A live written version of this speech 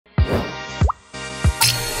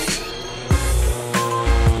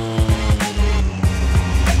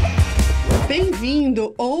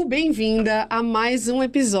Bem-vindo ou bem-vinda a mais um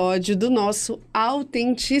episódio do nosso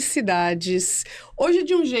AutentiCIDADES. Hoje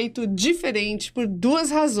de um jeito diferente por duas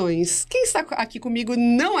razões. Quem está aqui comigo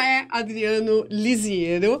não é Adriano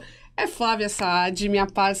Liziero, é Flávia Saad, minha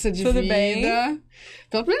parça de Tudo vida. bem?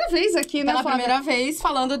 Pela primeira vez aqui, né, Pela Flávia? primeira vez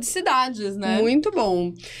falando de cidades, né? Muito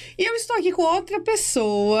bom. E eu estou aqui com outra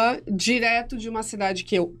pessoa, direto de uma cidade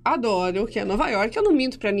que eu adoro, que é Nova York. Eu não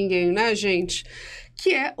minto pra ninguém, né, gente?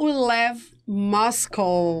 Que é o Lev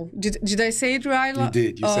Moscow. Did I say it right? You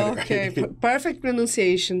did. You said it Okay, right. perfect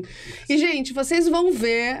pronunciation. E, gente, vocês vão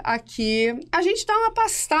ver aqui, a gente dá uma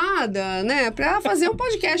pastada, né, pra fazer um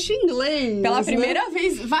podcast em inglês. Pela né? primeira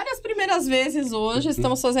vez, várias primeiras vezes hoje,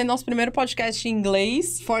 estamos fazendo nosso primeiro podcast em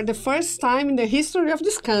inglês. For the first time in the history of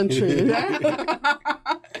this country, né?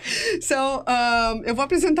 So, eu vou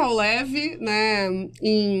apresentar o Lev, né,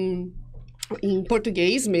 em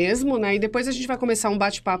português mesmo, né? E depois a gente vai começar um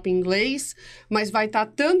bate-papo em inglês, mas vai estar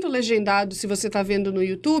tanto legendado se você está vendo no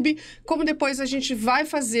YouTube, como depois a gente vai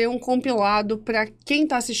fazer um compilado para quem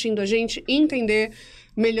está assistindo a gente entender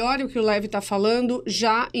melhor o que o Lev está falando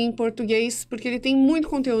já em português, porque ele tem muito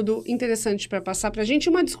conteúdo interessante para passar para a gente,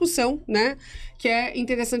 uma discussão, né? Que é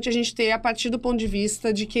interessante a gente ter a partir do ponto de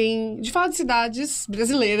vista de falar de cidades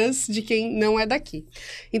brasileiras, de quem não é daqui.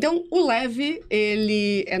 Então, o Lev,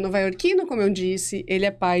 ele é nova-iorquino, como eu disse, ele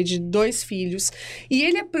é pai de 2 filhos, e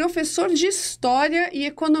ele é professor de história e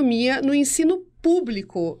economia no ensino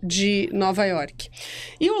público de Nova York.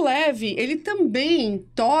 E o Lev, ele também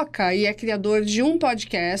toca e é criador de um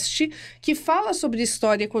podcast que fala sobre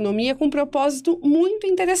história e economia com um propósito muito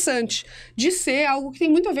interessante, de ser algo que tem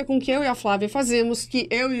muito a ver com o que eu e a Flávia fazemos, que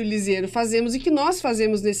eu e o Liziero fazemos e que nós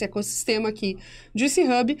fazemos nesse ecossistema aqui do Esse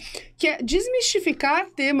Hub, que é desmistificar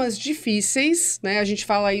temas difíceis, né? A gente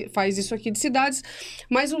faz isso aqui de cidades,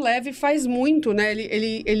 mas o Lev faz muito, né?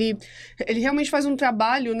 Ele realmente faz um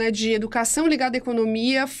trabalho, né, de educação ligada à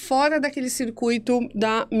economia fora daquele circuito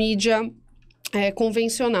da mídia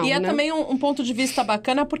convencional, E é né? também um ponto de vista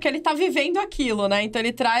bacana, porque ele tá vivendo aquilo, né? Então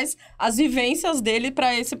ele traz as vivências dele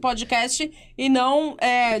para esse podcast e não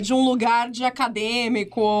de um lugar de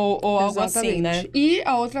acadêmico ou algo assim, né? E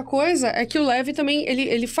a outra coisa é que o Lev também,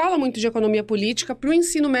 ele fala muito de economia política para o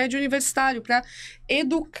ensino médio universitário, para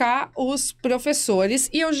educar os professores.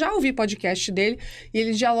 E eu já ouvi podcast dele e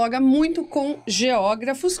ele dialoga muito com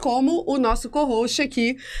geógrafos, como o nosso co-host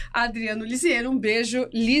aqui, Adriano Liziero. Um beijo,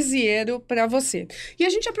 Liziero, para você. E a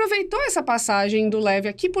gente aproveitou essa passagem do Lev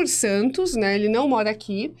aqui por Santos, né? Ele não mora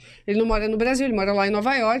aqui, ele não mora no Brasil, ele mora lá em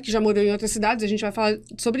Nova York, já morou em outras cidades, a gente vai falar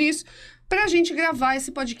sobre isso, pra gente gravar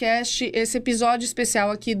esse podcast, esse episódio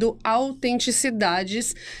especial aqui do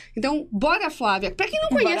AutentiCIDADES. Então, bora, Flávia. Pra quem não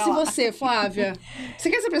conhece você, Flávia, você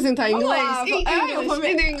quer se apresentar em inglês? In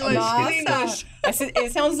English. Nossa,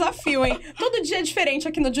 esse é um desafio, hein? Todo dia é diferente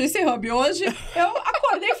aqui no Juicy Hub. Hoje, eu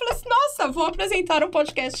acordei e falei assim, nossa, vou apresentar um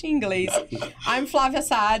podcast em inglês. I'm Flávia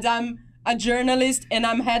Saad, I'm a journalist and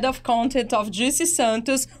I'm head of content of Juicy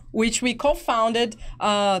Santos, which we co-founded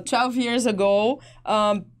 12 years ago,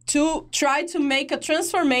 to try to make a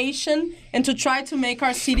transformation and to try to make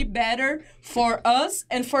our city better for us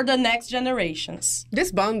and for the next generations.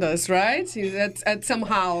 This bound us, right? At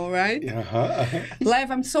somehow, right?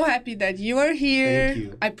 Lev, I'm so happy that you are here. Thank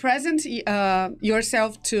you. I present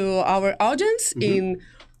yourself to our audience in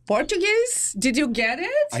Portuguese. Did you get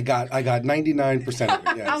it? I got 99% of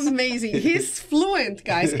it, yes. Amazing. He's fluent,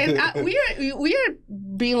 guys. And we are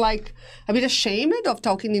being like a bit ashamed of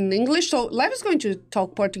talking in English. So Lev is going to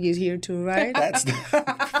talk Portuguese here too, right? That's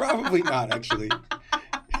probably not, actually.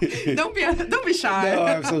 Don't be shy. No,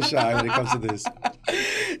 I'm so shy when it comes to this.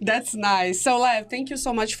 That's nice. So Lev, thank you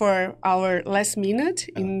so much for our last minute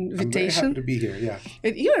invitation. I'm very happy to be here, yeah.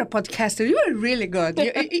 You're a podcaster. You are really good.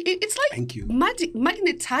 It's like Thank you.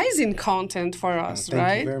 magnetizing content for us, Thank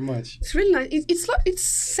right? you very much. It's really nice. It's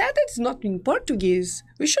sad that it's not in Portuguese.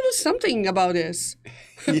 We should do something about this.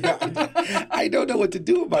 Yeah, I don't know what to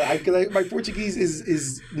do about it because my Portuguese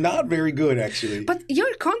is not very good, actually. But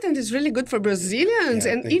your content is really good for Brazilians,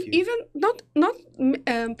 Yeah, and thank you. even not.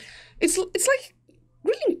 It's like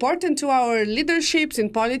really important to our leaderships in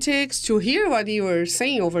politics to hear what you were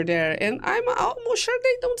saying over there. And I'm almost sure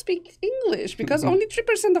they don't speak English because only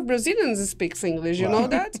 3% of Brazilians speaks English. You know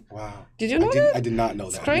that? Wow. Did you know that? I did not know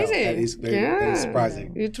that. It's crazy. No, that is that is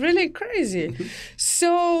surprising. It's really crazy.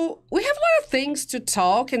 So we have a lot of things to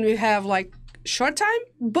talk and we have like short time,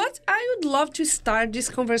 but I would love to start this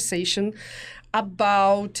conversation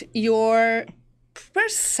about your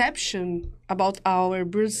perception about our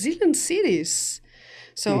Brazilian cities.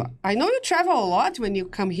 So I know you travel a lot when you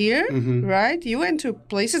come here, right? You went to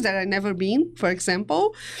places that I've never been, for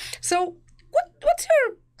example. So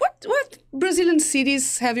what Brazilian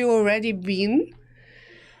cities have you already been?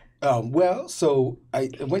 Well, so I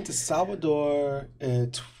went to Salvador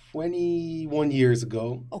 21 years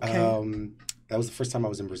ago. Okay. That was the first time I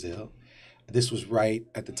was in Brazil. This was right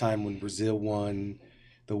at the time when Brazil won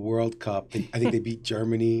the World Cup. I think they beat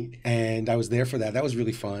Germany, and I was there for that. That was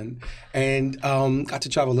really fun. And got to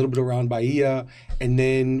travel a little bit around Bahia, and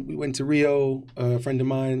then we went to Rio. A friend of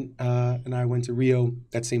mine and I went to Rio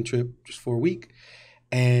that same trip just for a week.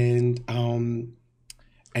 And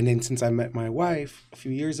then since I met my wife a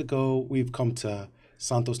few years ago, we've come to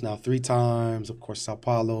Santos now 3 times, of course, Sao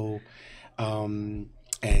Paulo, and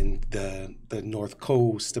the North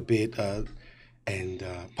Coast a bit, and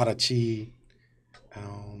Paraty.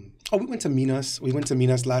 We went to Minas. We went to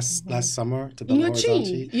Minas last summer to Belo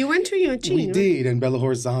Horizonte. You went to Inhotim. We did, and Belo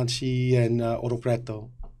Horizonte and Ouro Preto.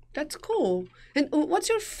 That's cool. And what's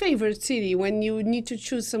your favorite city when you need to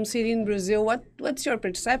choose some city in Brazil? What's your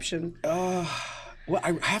perception? Well,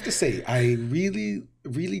 I have to say, I really,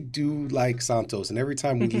 really do like Santos. And every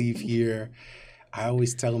time we leave here, I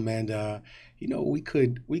always tell Amanda, we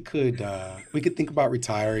could think about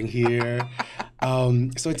retiring here.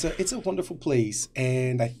 So it's a wonderful place,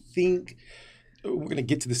 and I think we're gonna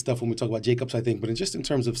get to this stuff when we talk about Jacobs. I think, but just in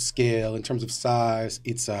terms of scale, in terms of size,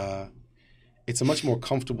 it's a much more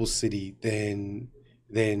comfortable city than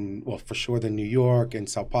for sure than New York and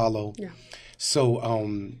Sao Paulo. Yeah. So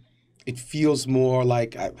it feels more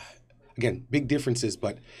like, again, big differences,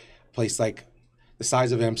 but a place like the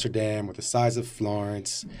size of Amsterdam or the size of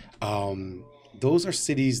Florence. Those are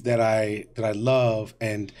cities that I love,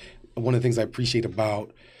 and one of the things I appreciate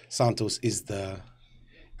about Santos is the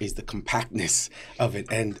compactness of it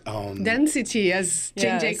and density, as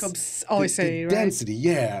Jane Jacobs always say, right? Density,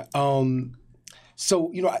 yeah.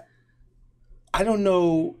 So I don't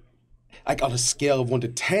know, like on a scale of 1 to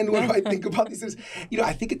 10, what do I think about these things?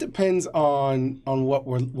 I think it depends on what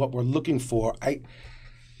we're looking for.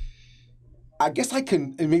 I guess I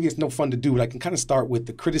can, and maybe it's no fun to do, but I can kind of start with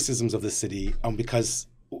the criticisms of the city, because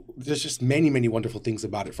there's just many, many wonderful things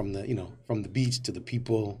about it, from the beach to the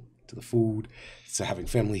people to the food to having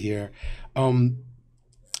family here.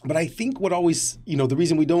 But I think what always, the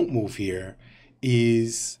reason we don't move here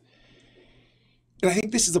is, and I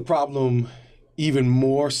think this is a problem even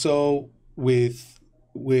more so with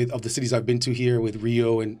of the cities I've been to here, with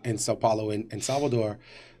Rio and Sao Paulo and Salvador.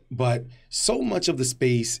 But so much of the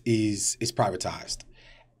space is privatized,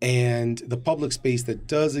 and the public space that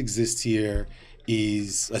does exist here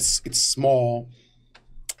it's small,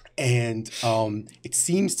 and it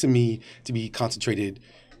seems to me to be concentrated,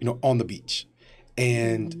 on the beach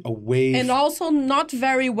and away, and also not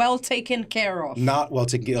very well taken care of. Not well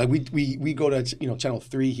taken care. Like we go to Channel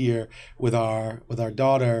 3 here with our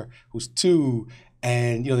daughter who's 2.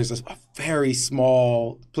 And, there's a very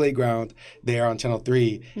small playground there on Channel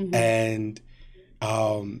 3. Mm-hmm. And,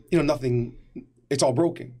 nothing, it's all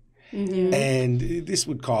broken. Mm-hmm. And this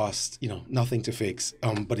would cost, nothing to fix.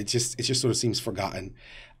 But it just sort of seems forgotten.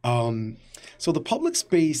 So the public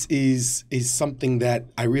space is something that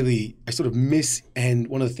I sort of miss. And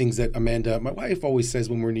one of the things that Amanda, my wife, always says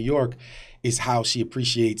when we're in New York is how she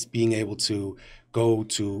appreciates being able to go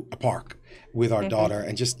to a park with our daughter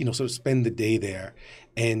and just, sort of spend the day there.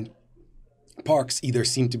 And parks either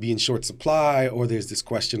seem to be in short supply, or there's this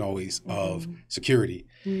question always of security.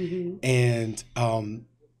 Mm-hmm. And,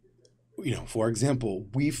 for example,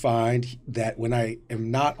 we find that when I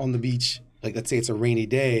am not on the beach, like let's say it's a rainy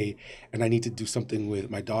day and I need to do something with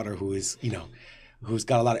my daughter who is, who's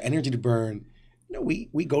got a lot of energy to burn,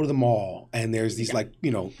 we go to the mall, and there's these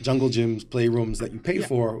jungle gyms, playrooms that you pay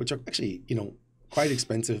for, which are actually, quite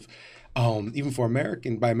expensive. Even for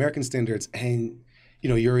American standards, and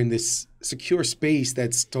you're in this secure space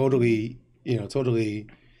that's totally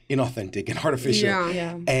inauthentic and artificial.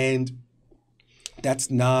 Yeah. And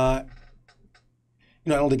that's not, I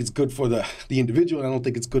don't think it's good for the individual, and I don't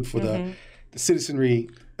think it's good for the citizenry.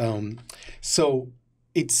 So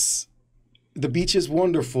the beach is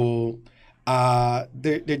wonderful.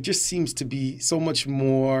 There just seems to be so much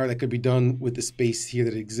more that could be done with the space here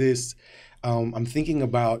that exists. I'm thinking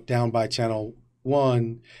about down by Channel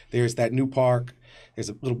 1, there's that new park. There's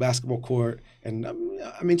a little basketball court, and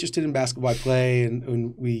I'm interested in basketball play.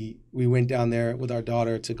 And we went down there with our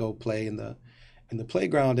daughter to go play in the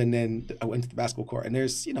playground, and then I went to the basketball court, and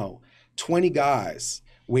there's 20 guys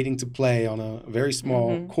waiting to play on a very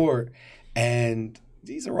small court, and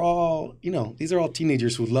these are all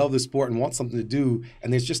teenagers who love the sport and want something to do,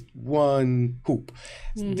 and there's just one hoop.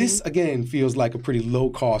 Mm-hmm. This, again, feels like a pretty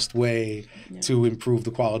low-cost way to improve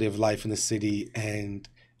the quality of life in the city, and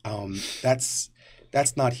that's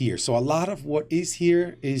that's not here. So a lot of what is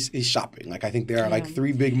here is shopping. Like, I think there are like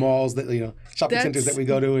 3 big malls that, shopping centers that we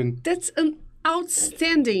go to. And that's an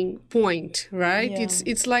outstanding point, right? Yeah.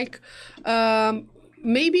 It's like,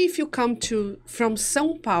 maybe if you come from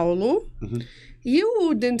São Paulo, you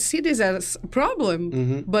wouldn't see this as a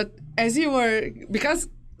problem. But as you were, because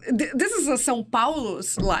this is a São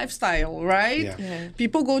Paulo's lifestyle, right? Yeah.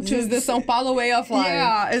 People go to This is the São Paulo way of life.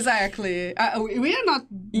 Yeah, exactly. We are not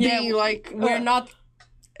being like we're not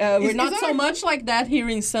so much like that here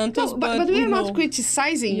in Santos, no, but we are know. not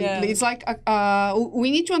criticizing it. Yeah. It's like we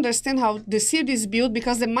need to understand how the city is built,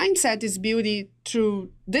 because the mindset is built through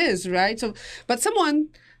this, right? So, but someone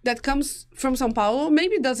that comes from São Paulo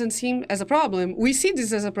maybe doesn't seem as a problem. We see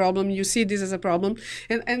this as a problem. You see this as a problem.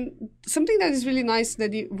 And something that is really nice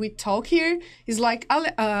that we talk here is like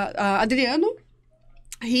Adriano.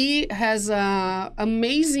 He has an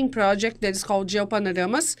amazing project that is called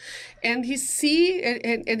Geopanoramas, and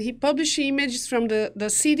he published images from the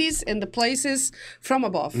cities and the places from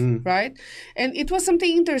above, right? And it was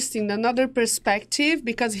something interesting, another perspective,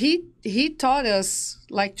 because he taught us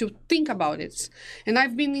like to think about it. And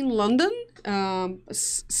I've been in London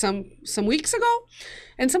some weeks ago,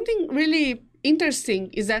 and something really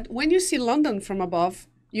interesting is that when you see London from above,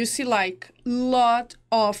 you see like lot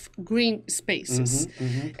of green spaces.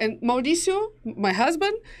 And Mauricio, my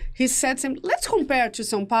husband, he said to him, let's compare to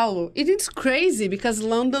São Paulo. It is crazy because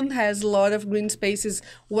London has a lot of green spaces,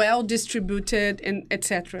 well distributed, and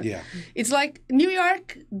etc. Yeah. It's like New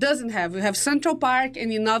York doesn't have. We have Central Park,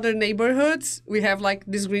 and in other neighborhoods, we have like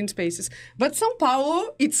these green spaces. But São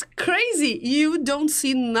Paulo, it's crazy. You don't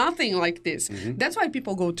see nothing like this. That's why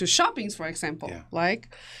people go to shoppings, for example. Yeah. Like,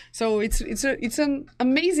 so it's an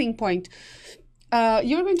amazing point.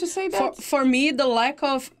 You're going to say that? For me, the lack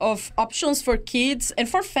of options for kids and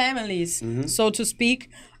for families, so to speak,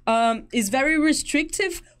 is very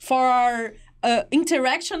restrictive for our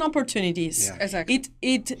interaction opportunities. Yeah. Exactly.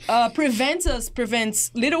 It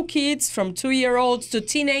prevents little kids from 2-year-olds to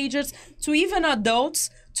teenagers to even adults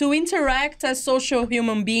to interact as social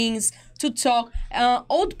human beings, to talk.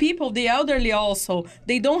 Old people, the elderly also,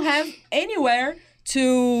 they don't have anywhere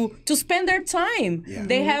to spend their time. Yeah.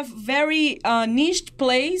 They have very niched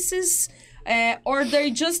places, or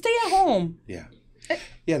they just stay at home.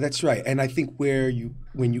 Yeah, that's right. And I think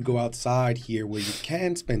when you go outside here, where you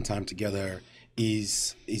can spend time together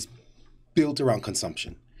is built around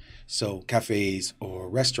consumption. So cafes or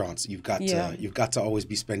restaurants, you've got to always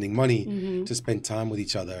be spending money to spend time with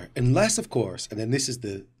each other, unless, of course, and then this is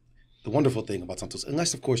the wonderful thing about Santos,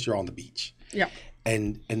 unless, of course, you're on the beach. Yeah.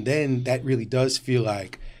 And then that really does feel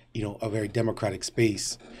like, a very democratic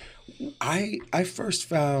space. I first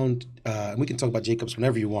found, and we can talk about Jacobs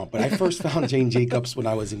whenever you want, but I first found Jane Jacobs when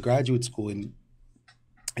I was in graduate school in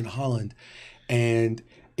Holland. And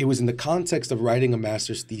it was in the context of writing a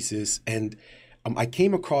master's thesis. And I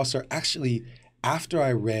came across her actually after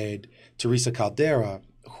I read Teresa Caldera,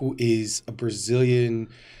 who is a Brazilian,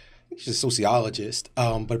 she's a sociologist,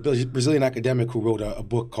 but a Brazilian academic who wrote a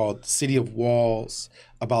book called City of Walls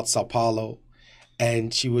about Sao Paulo.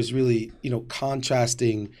 And she was really,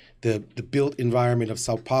 contrasting the built environment of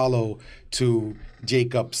Sao Paulo to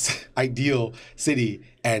Jacobs' ideal city.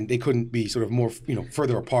 And they couldn't be sort of more,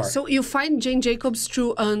 further apart. So you find Jane Jacobs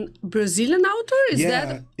through a Brazilian author? Is that?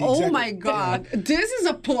 Exactly. Oh my God! Yeah. This is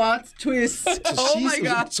a plot twist. Oh my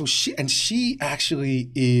God! So she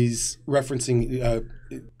actually is referencing.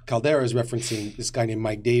 Caldera is referencing this guy named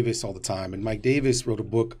Mike Davis all the time, and Mike Davis wrote a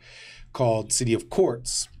book called City of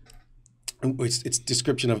Courts. It's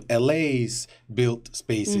description of LA's built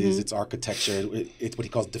spaces, its architecture, it's what he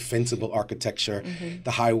calls defensible architecture, the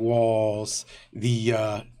high walls,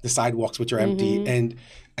 the sidewalks which are empty, and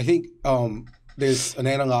I think there's an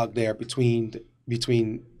analog there between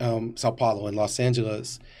Sao Paulo and Los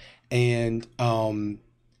Angeles, and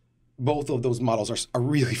both of those models are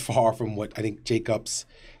really far from what I think Jacobs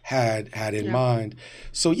had in mind.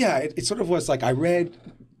 So yeah, it sort of was like I read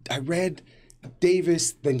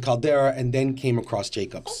Davis, then Caldera, and then came across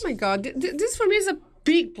Jacobs. Oh my God! This for me is a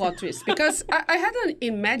big plot twist because I had an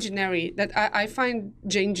imaginary that I find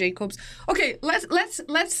Jane Jacobs. Okay, let's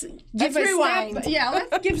give a rewind. step. Yeah,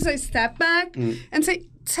 let's give a step back and say,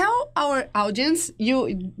 tell our audience,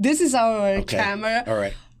 this is our camera. All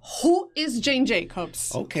right. Who is Jane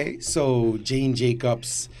Jacobs? Okay, so Jane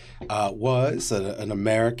Jacobs was an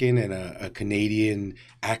American and a Canadian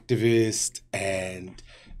activist and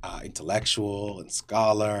intellectual and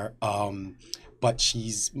scholar, but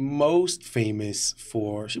she's most famous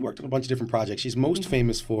for, she worked on a bunch of different projects. She's most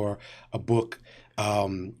famous for a book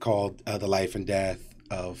called The Life and Death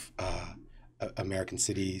of American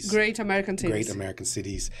cities. Great American cities. Great American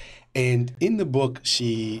cities. And in the book,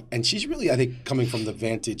 she's really, I think, coming from the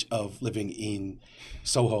vantage of living in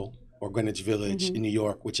Soho or Greenwich Village in New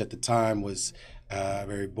York, which at the time was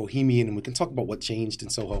very bohemian. And we can talk about what changed in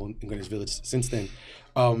Soho and Greenwich Village since then.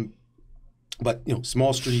 But,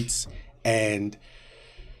 small streets and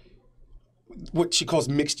what she calls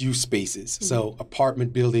mixed-use spaces. So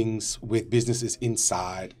apartment buildings with businesses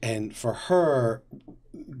inside. And for her,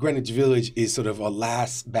 Greenwich Village is sort of a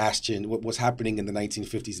last bastion. What was happening in the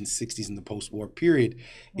 1950s and 60s in the post-war period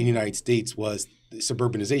in the United States was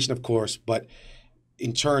suburbanization, of course, but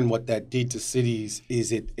in turn, what that did to cities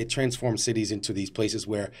is it transformed cities into these places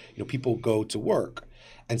where people go to work.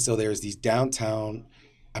 And so there's these downtown,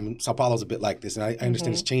 Sao Paulo's a bit like this, and I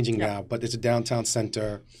understand it's changing now, but there's a downtown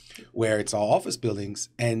center where it's all office buildings,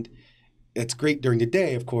 and it's great during the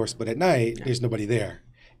day, of course, but at night, there's nobody there.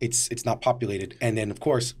 It's not populated. And then, of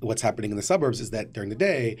course, what's happening in the suburbs is that during the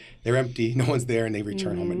day, they're empty, no one's there, and they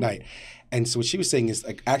return home at night. And so what she was saying is,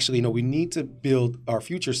 actually, we need to build our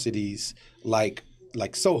future cities like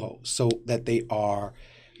Soho, so that they are,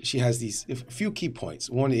 she has a few key points.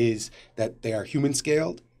 One is that they are human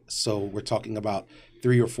scaled. So we're talking about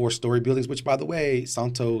 3 or 4 story buildings, which, by the way,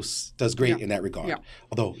 Santos does great in that regard. Yeah.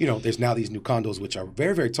 Although, there's now these new condos, which are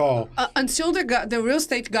very, very tall. Until the real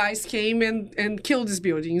estate guys came and killed these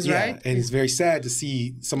buildings, right? And it's very sad to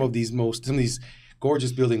see some of these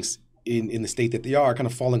gorgeous buildings in the state that they are kind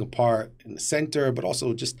of falling apart in the center, but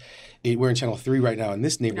also just, we're in Channel 3 right now in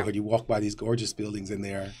this neighborhood. You walk by these gorgeous buildings and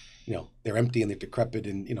they're empty and they're decrepit,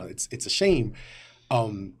 and, it's a shame.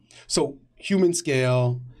 So human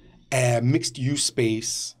scale, mixed use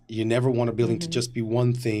space. You never want a building to just be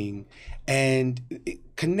one thing. And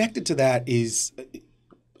connected to that is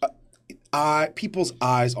people's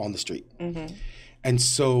eyes on the street. And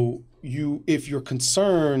so if you're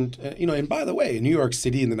concerned, and by the way, in New York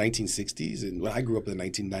City in the 1960s, and when I grew up in the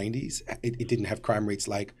 1990s, it didn't have crime rates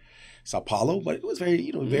like Sao Paulo, but it was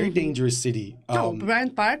very, very dangerous city. No,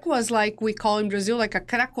 Bryant Park was we call in Brazil, a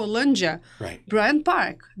Cracolândia. Right. Bryant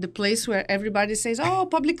Park, the place where everybody says, oh,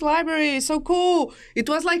 public library, so cool. It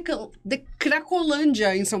was the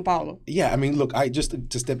Cracolândia in São Paulo. Yeah, look, just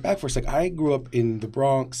to step back for a sec, I grew up in the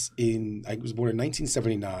Bronx. I was born in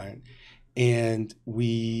 1979, and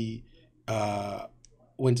we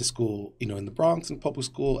went to school, in the Bronx in public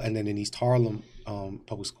school, and then in East Harlem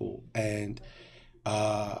public school. And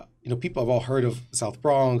people have all heard of South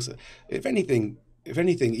Bronx. If anything,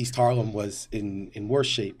 East Harlem was in worse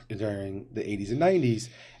shape during the 80s and 90s,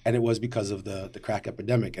 and it was because of the crack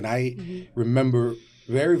epidemic. And I remember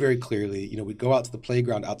very, very clearly, we'd go out to the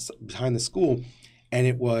playground behind the school, and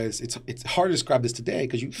it's hard to describe this today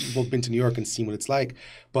because you've both been to New York and seen what it's like,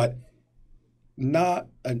 but not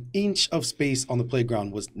an inch of space on the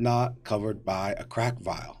playground was not covered by a crack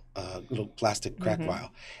vial, a little plastic crack vial.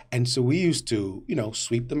 And so we used to,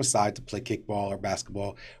 sweep them aside to play kickball or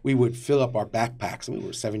basketball. We would fill up our backpacks, and we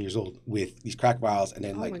were 7 years old, with these crack vials, and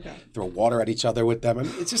then throw water at each other with them.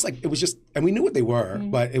 It's just and we knew what they were,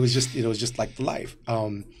 but it was just like the life at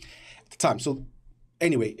the time. So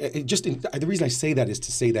anyway, the reason I say that is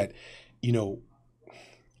to say that,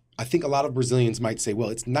 I think a lot of Brazilians might say, well,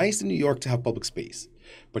 it's nice in New York to have public space,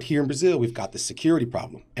 but here in Brazil, we've got the security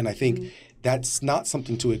problem. And I think that's not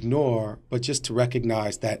something to ignore, but just to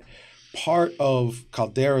recognize that part of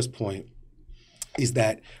Caldera's point is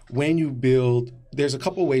that when you build, there's a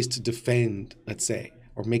couple ways to defend, let's say,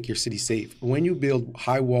 or make your city safe. When you build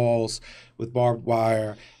high walls with barbed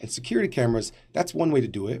wire and security cameras, that's one way to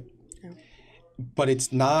do it. Yeah. But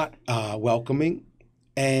it's not welcoming.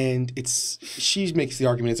 And she makes the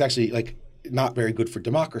argument, it's actually not very good for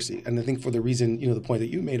democracy. And I think for the reason, the point that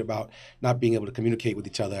you made about not being able to communicate with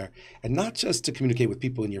each other, and not just to communicate with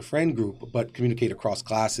people in your friend group, but communicate across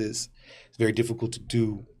classes. It's very difficult to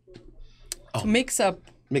do. To mix up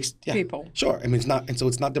people. Sure. It's not, and so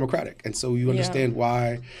it's not democratic. And so you understand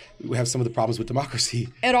why we have some of the problems with democracy.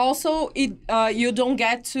 And also, you don't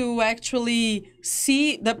get to actually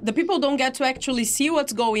see, the people don't get to actually see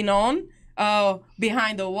what's going on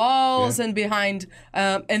behind the walls and behind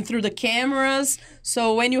and through the cameras.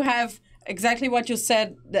 So when you have exactly what you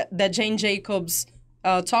said that Jane Jacobs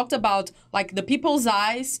talked about, the people's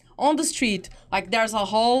eyes on the street, there's a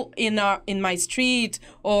hole in my street,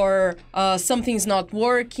 or something's not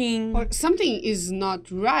working, or something is not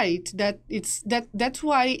right. That's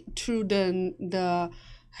why through the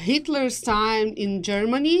Hitler's time in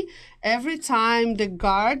Germany every time the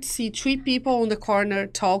guards see 3 people on the corner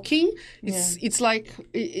talking, it's like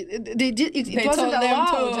it wasn't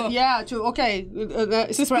allowed. To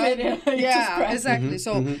spread. Exactly.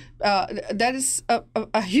 So that is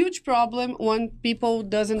a huge problem when people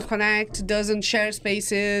doesn't connect, doesn't share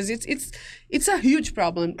spaces. It's a huge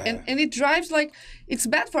problem, and it drives it's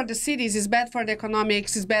bad for the cities, it's bad for the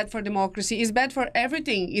economics, it's bad for democracy, it's bad for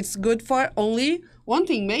everything. It's good for only one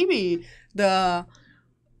thing, maybe the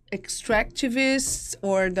extractivists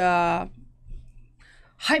or the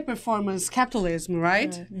high performance capitalism,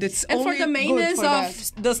 right? That's and for the maintenance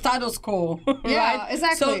of the status quo. Yeah, right?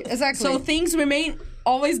 Exactly. So things remain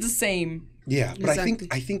always the same. Yeah, but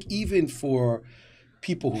I think even for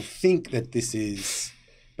people who think that this is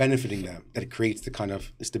benefiting them, that it creates the kind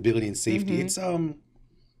of stability and safety, it's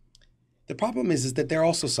the problem is that they're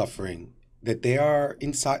also suffering, that they're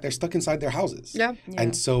stuck inside their houses. Yeah.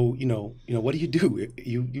 And so, what do?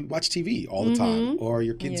 You watch TV all the time, or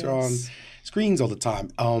your kids are on screens all the time.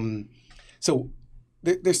 So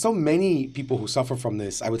there's so many people who suffer from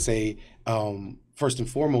this. I would say, first and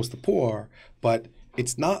foremost, the poor, but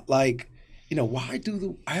it's not like, I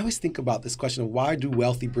always think about this question of why do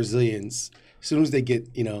wealthy Brazilians, as soon as they get,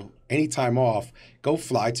 any time off, go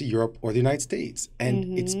fly to Europe or the United States?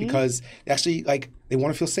 And it's because actually, they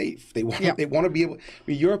want to feel safe. They want to be able.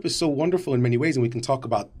 Europe is so wonderful in many ways, and we can talk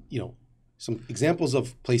about, some examples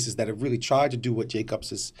of places that have really tried to do what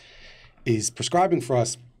Jacobs is prescribing for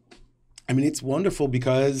us. I mean, it's wonderful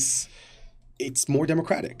because it's more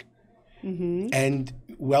democratic, and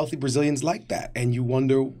wealthy Brazilians like that. And you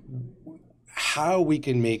wonder how we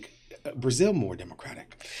can make Brazil more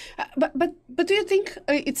democratic. But do you think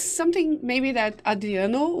it's something maybe that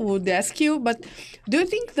Adriano would ask you, but do you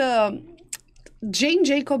think the Jane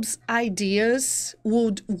Jacobs' ideas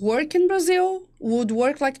would work in Brazil? Would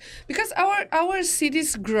work because our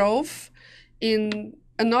cities growth in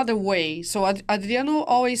another way. So Adriano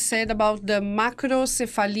always said about the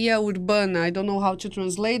macrocefalia urbana. I don't know how to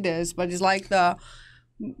translate this, but it's like the...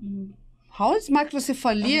 How is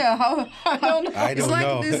macrocephalia? I don't know. I don't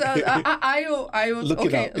know. This, I will look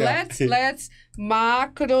it up. Yeah. Let's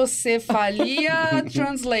macrocephalia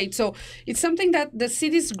translate. So it's something that the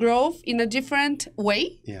cities grow in a different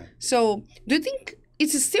way. Yeah. So do you think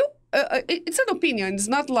it's still? It's an opinion. It's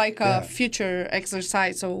not like a future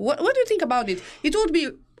exercise. So what do you think about it? It would be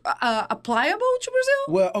applicable to Brazil?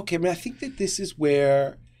 Well, okay. I mean, I think that this is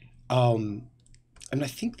where. And I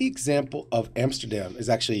think the example of Amsterdam is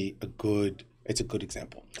actually a good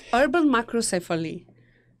example. Urban macrocephaly.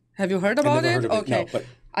 Have you heard about it? Okay. No, but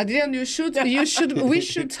Adrian, we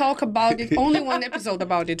should talk about it. Only one episode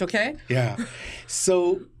about it, okay? Yeah.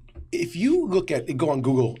 So if you go on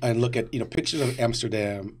Google and look at, pictures of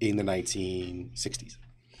Amsterdam in the 1960s,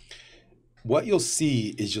 what you'll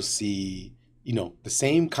see, the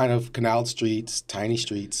same kind of canal streets, tiny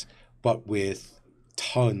streets, but with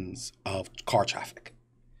tons of car traffic.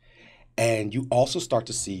 And you also start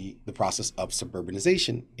to see the process of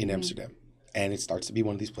suburbanization in Amsterdam. And it starts to be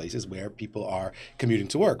one of these places where people are commuting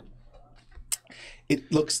to work.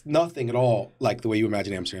 It looks nothing at all like the way you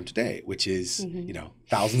imagine Amsterdam today, which is,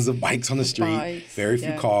 thousands of bikes on the street, very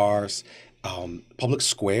few cars, public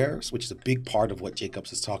squares, which is a big part of what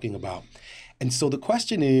Jacobs is talking about. And so the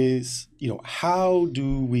question is, how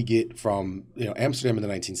do we get from, Amsterdam in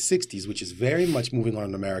the 1960s, which is very much moving on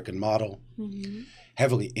an American model,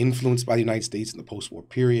 heavily influenced by the United States in the post-war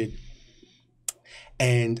period,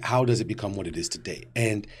 and how does it become what it is today?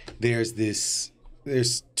 And there's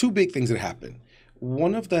 2 big things that happen.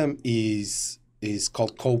 One of them is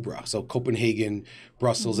called COBRA, so Copenhagen,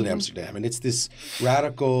 Brussels, and Amsterdam. And it's this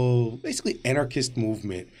radical, basically anarchist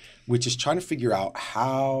movement, which is trying to figure out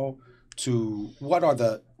what are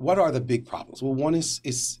the big problems? Well, one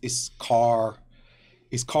is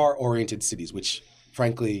car-oriented cities, which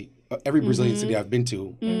frankly every Brazilian city I've been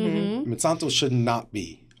to, Santos should not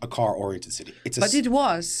be a car-oriented city. But it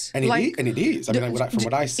was, and it is. I mean, from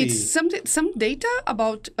what I see, it's some data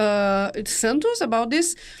about Santos about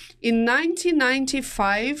this. In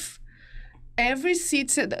 1995, every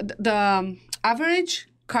city, the average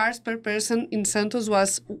cars per person in Santos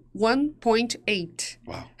was 1.8.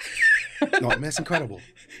 Wow. No, I mean, that's incredible.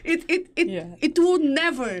 It would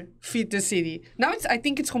never fit the city. Now I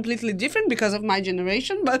think it's completely different because of my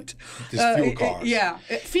generation, but there's fewer cars.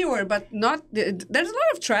 Fewer, but not. There's a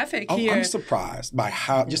lot of traffic here. I'm surprised by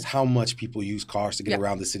how much people use cars to get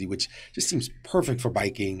around the city, which just seems perfect for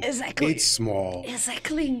biking. Exactly. It's small.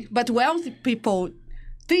 Exactly. But wealthy people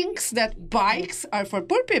thinks that bikes are for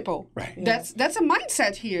poor people. Right. That's a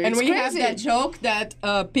mindset here. And it's we crazy. have that joke that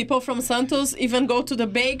people from Santos even go to the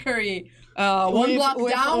bakery one block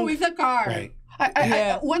down with a car. Right.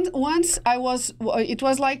 Once I was, it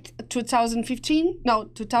was like 2015. No,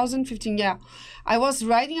 2015. Yeah, I was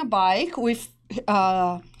riding a bike with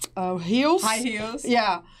heels. High heels.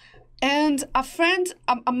 Yeah, and a friend,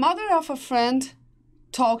 a mother of a friend,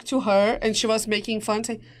 talked to her, and she was making fun,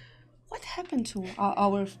 saying, "What happened to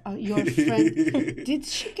your friend? Did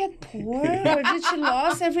she get poor, or did she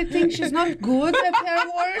lose everything? She's not good at her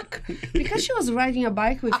work because she was riding a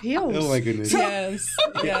bike with heels." Oh my goodness. Yes.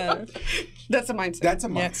 Yeah. That's a mindset. That's a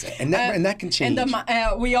mindset. And that can change.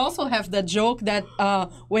 And we also have the joke that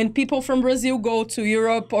when people from Brazil go to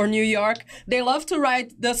Europe or New York, they love to ride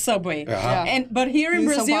the subway. But here in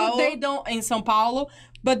Brazil, they don't. In São Paulo,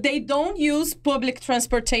 but they don't use public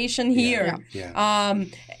transportation here.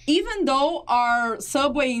 Even though our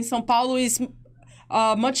subway in São Paulo is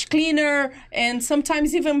much cleaner and sometimes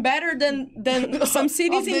even better than some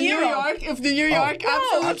cities in Europe. Of the New York,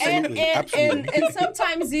 absolutely. And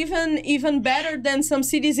sometimes even better than some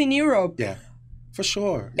cities in Europe. Yeah, for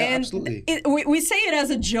sure. Yeah, And absolutely. we say it as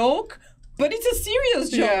a joke, but it's a serious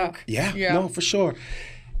joke. Yeah, no, for sure.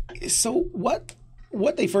 So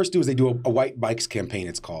what they first do is they do a white bikes campaign,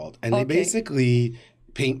 it's called. And they basically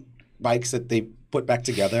paint bikes that they put back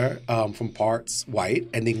together from parts white,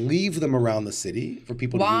 and they leave them around the city for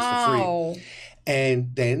people to use for free. And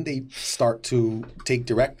then they start to take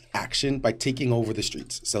direct action by taking over the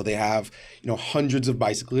streets. So they have, hundreds of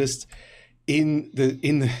bicyclists in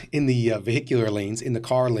the vehicular lanes, in the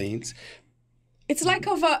car lanes. It's like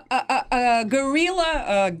a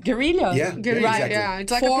guerrilla. Yeah, Right, exactly. yeah.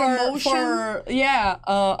 It's like a promotion.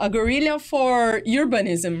 A guerrilla for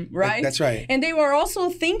urbanism, right? That's right. And they were also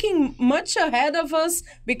thinking much ahead of us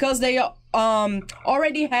because they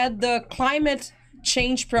already had the climate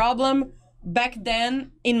change problem back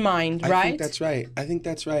then in mind, right? I think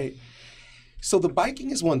that's right. So the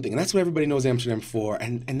biking is one thing, and that's what everybody knows Amsterdam for.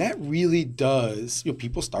 And that really does,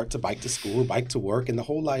 people start to bike to school, bike to work, and the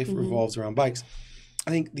whole life revolves around bikes. I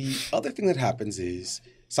think the other thing that happens is,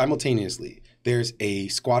 simultaneously, there's a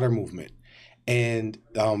squatter movement. And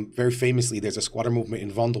very famously, there's a squatter movement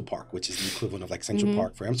in Vondelpark, which is the equivalent of like Central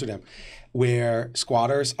Park for Amsterdam, where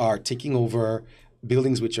squatters are taking over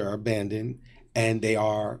buildings which are abandoned, and they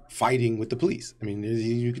are fighting with the police. I mean,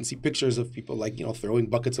 you can see pictures of people like, throwing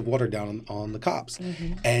buckets of water down on the cops.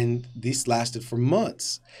 And this lasted for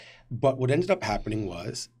months. But what ended up happening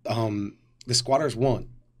was the squatters won.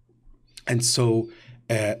 And so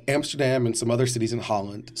Amsterdam and some other cities in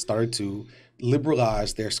Holland started to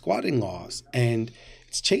liberalize their squatting laws. And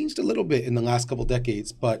it's changed a little bit in the last couple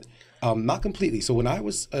decades, but not completely. So when I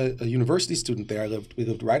was a university student there, we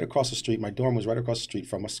lived right across the street. My dorm was right across the street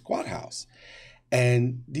from a squat house.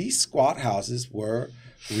 And these squat houses were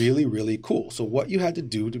really, really cool. So what you had to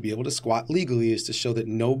do to be able to squat legally is to show that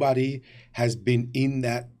nobody has been in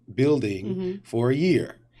that building for a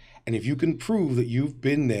year. And if you can prove that you've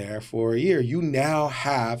been there for a year, you now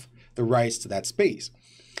have the rights to that space.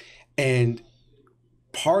 And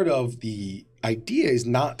part of the idea is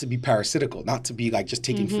not to be parasitical, not to be like just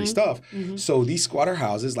taking free stuff. So these squatter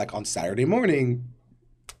houses, like on Saturday morning,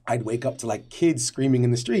 I'd wake up to like kids screaming in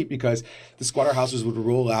the street because the squatter houses would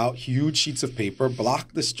roll out huge sheets of paper,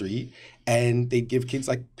 block the street, and they'd give kids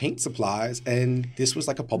like paint supplies, and this was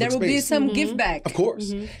like a public space. There would be some give back. Of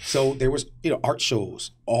course. So there was, art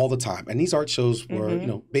shows all the time. And these art shows were,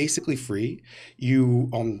 basically free.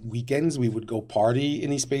 On weekends, we would go party in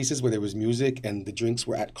these spaces where there was music and the drinks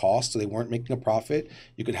were at cost, so they weren't making a profit.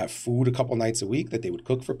 You could have food a couple nights a week that they would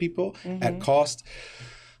cook for people at cost.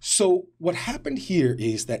 So what happened here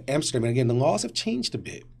is that Amsterdam, and again, the laws have changed a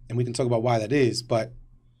bit, and we can talk about why that is, but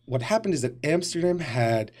what happened is that Amsterdam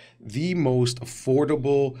had the most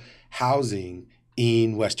affordable housing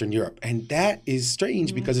in Western Europe. And that is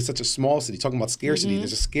strange because it's such a small city. Talking about scarcity,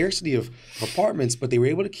 there's a scarcity of apartments, but they were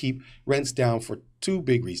able to keep rents down for two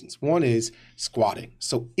big reasons. One is squatting.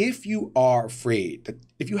 So if you are afraid that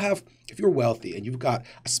if you're wealthy and you've got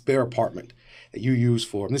a spare apartment that you use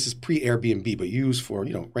for, and this is pre-Airbnb, but you use for,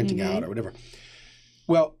 renting out or whatever.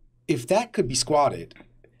 Well, if that could be squatted,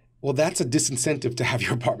 well, that's a disincentive to have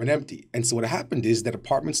your apartment empty. And so what happened is that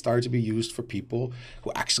apartments started to be used for people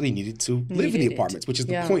who actually needed to live in the apartments, which is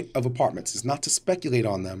the point of apartments, is not to speculate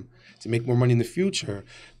on them, to make more money in the future,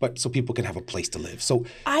 but so people can have a place to live. So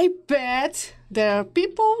I bet there are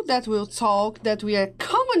people that will talk that we are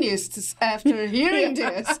communists after hearing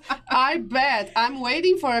this. I bet. I'm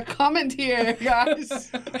waiting for a comment here, guys.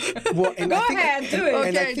 Well, and Go ahead, do it.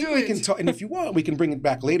 And I Okay, think do we it. can talk, and if you want, we can bring it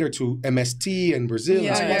back later to MST and Brazil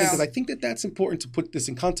and so on, Yes. because I think that that's important to put this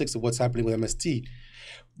in context of what's happening with MST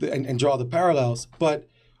and draw the parallels. But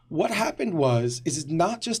what happened is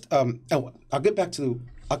not just, I'll get back to,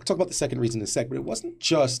 I'll talk about the second reason in a sec, but it wasn't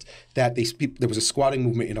just that there was a squatting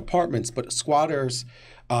movement in apartments, but squatters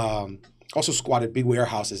also squatted big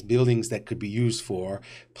warehouses, buildings that could be used for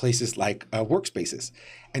places like workspaces.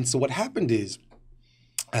 And so what happened is,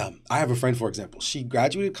 I have a friend, for example, she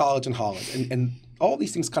graduated college in Holland, and all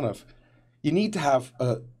these things kind of, you need to have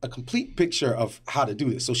a complete picture of how to do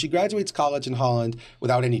this. So she graduates college in Holland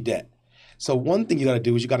without any debt. So one thing you got to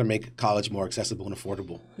do is you got to make college more accessible and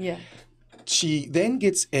affordable. Yeah. She then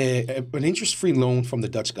gets an interest-free loan from the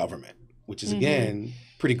Dutch government, which is, again,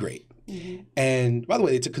 pretty great. And by the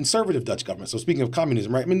way, it's a conservative Dutch government. So speaking of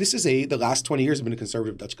communism, right? I mean, the last 20 years have been a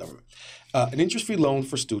conservative Dutch government. An interest-free loan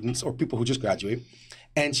for students or people who just graduate.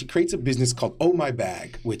 And she creates a business called Oh My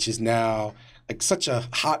Bag, which is now like such a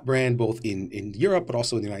hot brand both in Europe but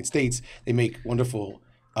also in the United States. They make wonderful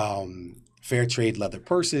fair trade leather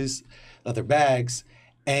purses, leather bags.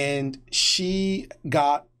 And she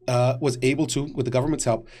was able to, with the government's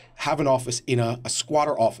help, have an office in a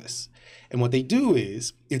squatter office. And what they do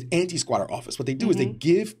is, it's anti-squatter office. What they do is they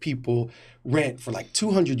give people rent for like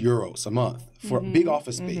 200 euros a month for a big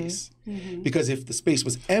office space. Because if the space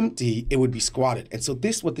was empty, it would be squatted. And so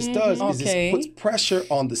what this does is this puts pressure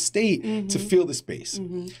on the state to fill the space.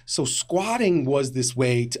 So squatting was this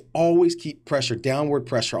way to always keep downward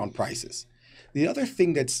pressure on prices. The other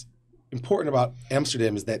thing that's important about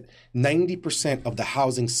Amsterdam is that 90% of the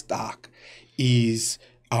housing stock is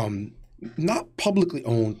not publicly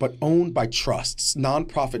owned, but owned by trusts,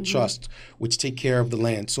 nonprofit trusts, which take care of the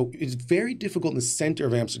land. So it's very difficult in the center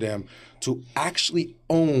of Amsterdam to actually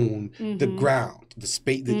own the ground, the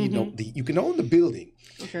space. You can own the building,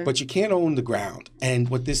 but you can't own the ground. And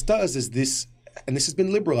what this does is and this has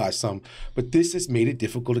been liberalized some, but this has made it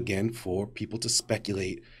difficult again for people to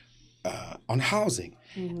speculate on housing.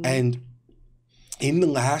 And in the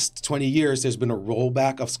last 20 years, there's been a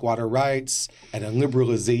rollback of squatter rights and a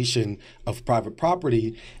liberalization of private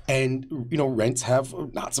property. And, rents have,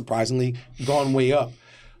 not surprisingly, gone way up.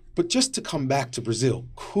 But just to come back to Brazil,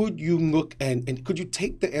 could you look and could you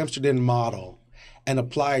take the Amsterdam model and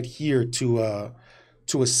apply it here to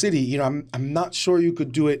a city? I'm not sure you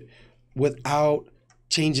could do it without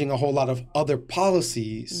changing a whole lot of other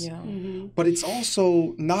policies. Yeah. But it's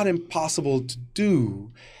also not impossible to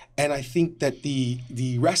do. And I think that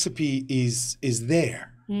the recipe is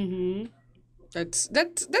there. That's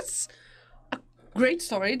a great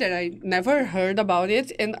story that I never heard about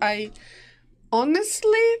it. And I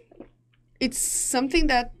honestly, it's something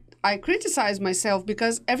that I criticize myself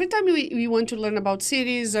because every time we want to learn about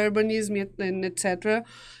cities, urbanism, and etc.,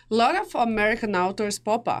 a lot of American authors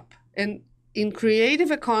pop up. And in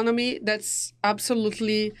creative economy, that's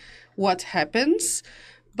absolutely what happens.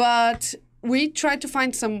 But we try to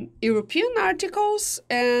find some European articles,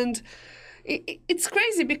 and it's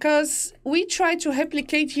crazy because we try to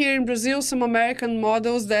replicate here in Brazil some American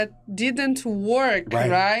models that didn't work,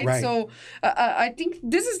 right? So I think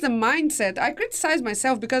this is the mindset. I criticize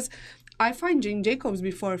myself because I find Jane Jacobs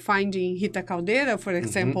before finding Rita Caldeira, for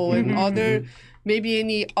example, and maybe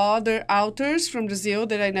any other authors from Brazil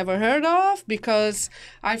that I never heard of, because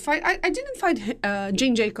I didn't find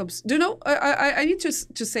Jane Jacobs. Do you know? I need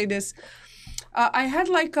to say this. I had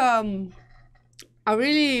like a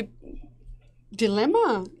really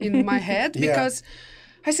dilemma in my head because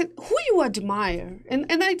I said, who you admire? And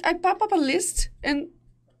I pop up a list, and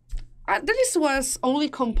the list was only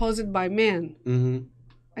composed by men.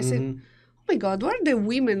 I said, oh my God, what are the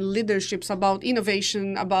women leaderships about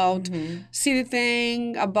innovation, about city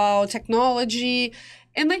thing, about technology?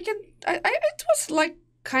 And it was like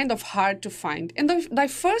kind of hard to find. And the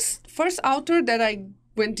first author that I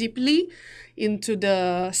went deeply into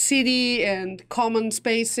the city and common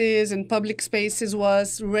spaces and public spaces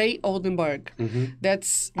was Ray Oldenburg.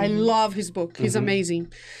 I love his book. He's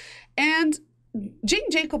amazing. And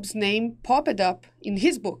Jane Jacobs' name popped up in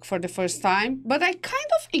his book for the first time, but I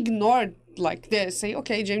kind of ignored like this, say,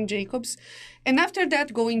 okay, Jane Jacobs. And after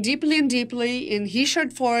that, going deeply and deeply in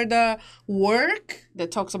Richard Florida work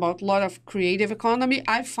that talks about a lot of creative economy,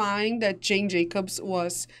 I find that Jane Jacobs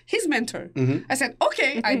was his mentor. I said,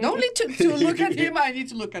 okay, I don't need to look at him, I need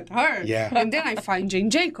to look at her. And then I find Jane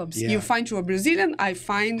Jacobs. You find through a Brazilian, I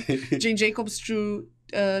find Jane Jacobs through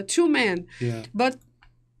two men. But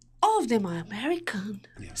all of them are American.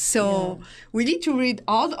 So we need to read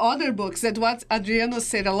all the other books. That's what Adriano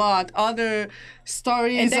said a lot. Other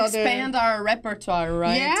stories. And expand our repertoire,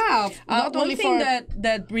 right? Yeah. Not One only thing for...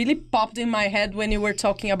 that really popped in my head when you were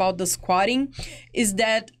talking about the squatting is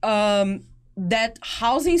that that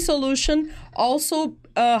housing solution also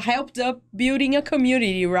helped up building a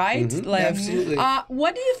community, right, Lev? Absolutely.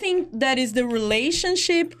 What do you think that is the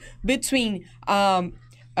relationship between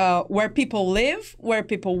where people live, where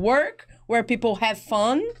people work, where people have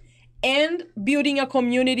fun, and building a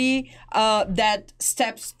community that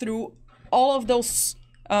steps through all of those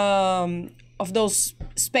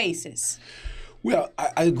spaces? Well,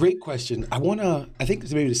 a great question. I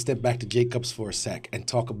think maybe to step back to Jacobs for a sec and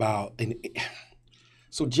talk about,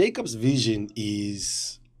 so Jacobs' vision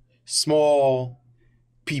is small,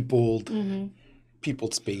 peopled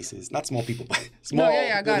spaces. Not small people, but small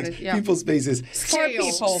I got it. Yeah. people spaces. For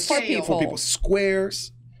people. For people.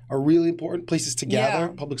 Squares are really important, places to gather,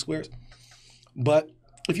 public squares. But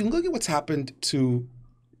if you look at what's happened to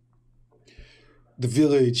the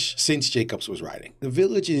village since Jacobs was writing, the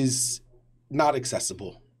village is not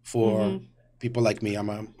accessible for people like me. I'm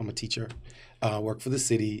a teacher, work for the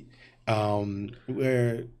city.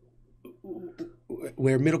 We're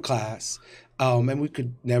middle class, and we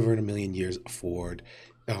could never in a million years afford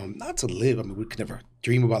not to live. I mean, we could never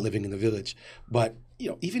dream about living in the village, but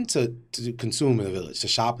even to consume in the village, to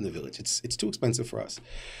shop in the village, it's too expensive for us.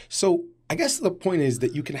 So I guess the point is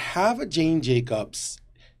that you can have a Jane Jacobs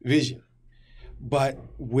vision, but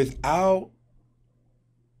without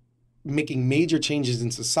making major changes in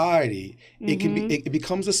society, it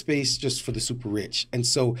becomes a space just for the super rich. And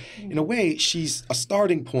so in a way, she's a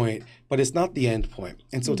starting point, but it's not the end point.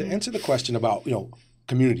 And so to answer the question about,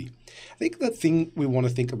 community, I think the thing we want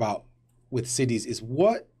to think about with cities is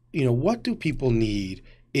what do people need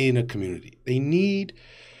in a community?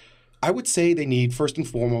 I would say they need first and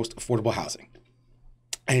foremost affordable housing.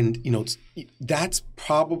 And, that's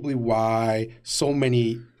probably why so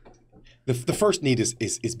many the first need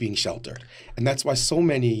is being sheltered. And that's why so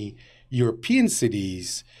many European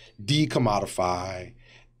cities decommodify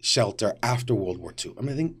shelter after World War II. I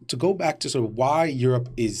mean, I think to go back to sort of why Europe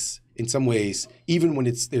is, in some ways, even when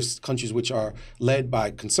there's countries which are led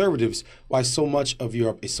by conservatives, why so much of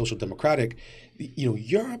Europe is social democratic.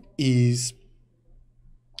 Europe is,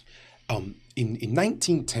 in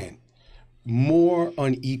 1910, more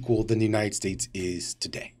unequal than the United States is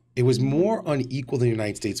today. It was more unequal than the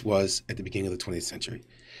United States was at the beginning of the 20th century.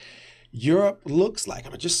 Europe looks like,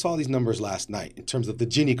 I just saw these numbers last night in terms of the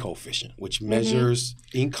Gini coefficient, which measures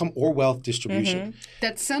income or wealth distribution.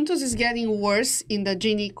 That Santos is getting worse in the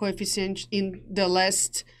Gini coefficient in the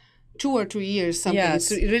last 2 or 3 years.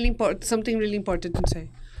 It's really important. Something really important to say.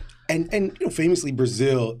 And famously,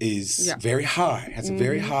 Brazil is very high, has a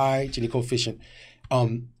very high Gini coefficient.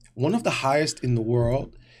 One of the highest in the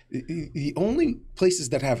world. The only places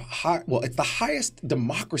that have it's the highest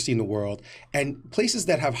democracy in the world, and places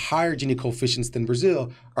that have higher Gini coefficients than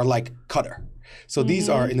Brazil are like Qatar. So these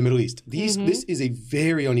are in the Middle East. This is a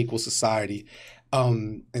very unequal society.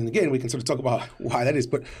 And again, we can sort of talk about why that is.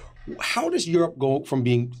 But how does Europe go from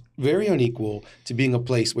being very unequal to being a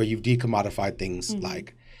place where you've decommodified things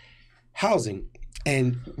like housing?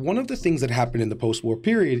 And one of the things that happened in the post-war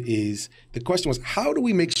period is the question was, how do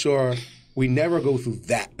we make sure we never go through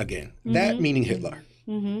that again? That meaning Hitler.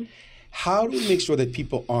 How do we make sure that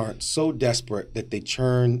people aren't so desperate that they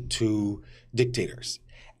turn to dictators?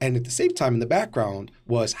 And at the same time, in the background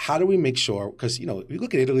was, how do we make sure, because, if you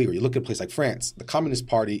look at Italy or you look at a place like France, the Communist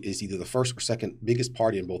Party is either the first or second biggest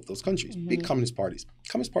party in both those countries, big communist parties.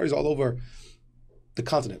 Communist parties all over the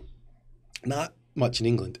continent, not much in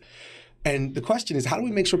England. And the question is, how do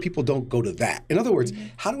we make sure people don't go to that? In other words,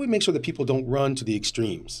 how do we make sure that people don't run to the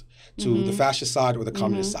extremes, to the fascist side or the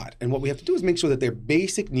communist side? And what we have to do is make sure that their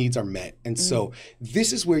basic needs are met. And so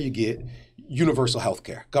this is where you get universal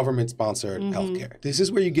healthcare, government-sponsored healthcare. This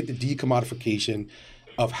is where you get the decommodification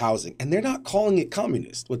of housing. And they're not calling it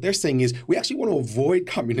communist. What they're saying is, we actually want to avoid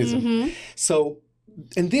communism. So,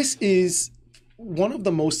 and this is one of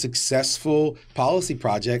the most successful policy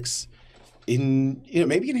projects in,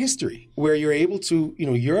 maybe in history, where you're able to,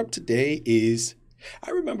 Europe today is, I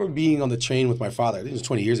remember being on the train with my father. I think it was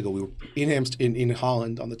 20 years ago. We were in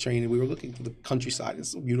Holland on the train, and we were looking for the countryside.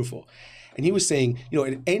 It's so beautiful. And he was saying,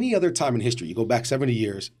 at any other time in history, you go back 70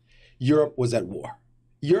 years, Europe was at war.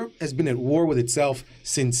 Europe has been at war with itself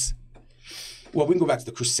since, we can go back to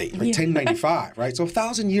the Crusades, right? 1095, right? So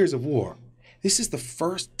 1,000 years of war. This is the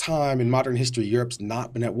first time in modern history Europe's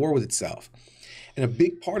not been at war with itself. And a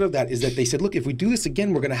big part of that is that they said, look, if we do this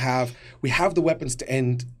again, we have the weapons to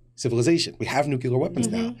end civilization. We have nuclear weapons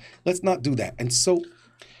now. Let's not do that. And so...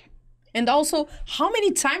 And also, how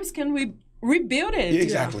many times can we rebuild it? Yeah,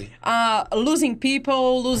 exactly. Losing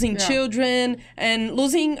people, losing children, and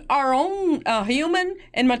losing our own human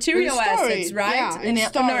and material assets, right? Yeah, in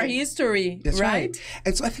our history, That's right?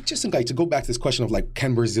 And so I think just to go back to this question of like,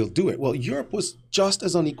 can Brazil do it? Well, Europe was just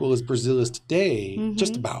as unequal as Brazil is today,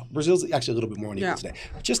 just about. Brazil's actually a little bit more unequal today,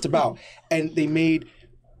 just about. And they made,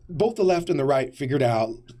 both the left and the right figured out,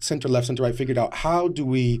 center left, center right figured out, how do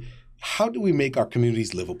we make our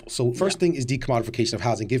communities livable? So first thing is decommodification of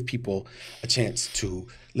housing, give people a chance to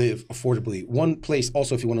live affordably. One place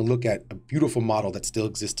also, if you want to look at a beautiful model that still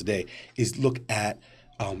exists today, is look at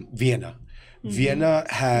Vienna. Vienna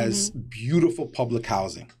has beautiful public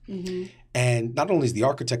housing. And not only is the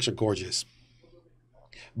architecture gorgeous,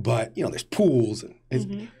 but there's pools.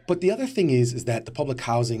 But the other thing is that the public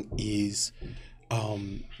housing is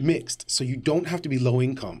mixed. So you don't have to be low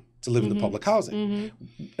income to live in the public housing.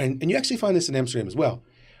 And you actually find this in Amsterdam as well.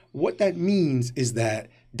 What that means is that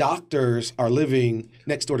doctors are living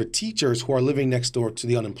next door to teachers who are living next door to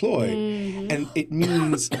the unemployed. And it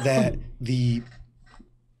means that the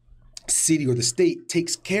city or the state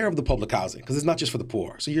takes care of the public housing because it's not just for the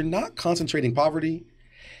poor. So you're not concentrating poverty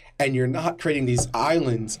and you're not creating these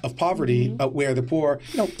islands of poverty where the poor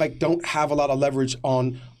don't have a lot of leverage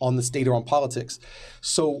on the state or on politics.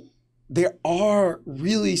 So there are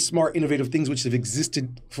really smart, innovative things which have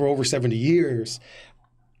existed for over 70 years,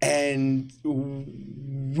 and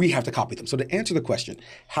we have to copy them. So to answer the question,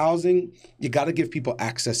 housing, you got to give people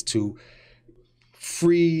access to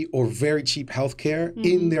free or very cheap healthcare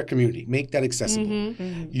in their community. Make that accessible.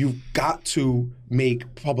 You've got to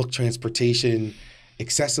make public transportation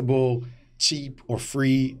accessible, cheap, or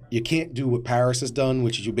free. You can't do what Paris has done,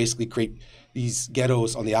 which is you basically create these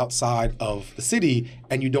ghettos on the outside of the city,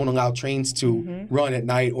 and you don't allow trains to run at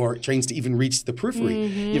night or trains to even reach the periphery.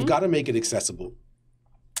 You've got to make it accessible.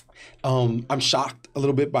 I'm shocked a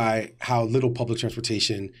little bit by how little public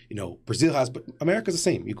transportation, Brazil has, but America's the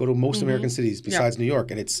same. You go to most American cities besides New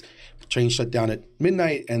York, and it's trains shut down at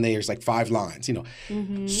midnight, and there's like 5 lines,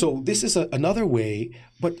 So this is another way,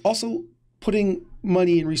 but also putting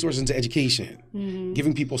money and resources into education,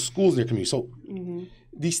 giving people schools in their community. So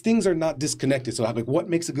these things are not disconnected. So like, what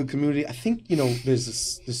makes a good community? I think,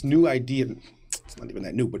 there's this new idea, it's not even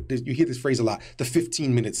that new, but you hear this phrase a lot, the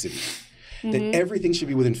 15-minute city. That everything should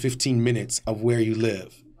be within 15 minutes of where you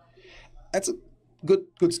live. That's a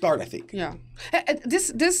good start, I think. Yeah.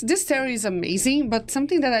 This theory is amazing, but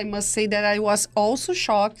something that I must say that I was also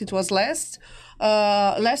shocked, it was last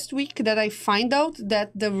week that I find out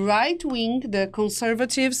that the right wing, the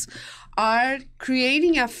conservatives, are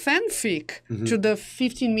creating a fanfic to the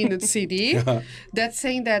 15-minute city that's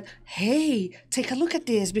saying that, hey, take a look at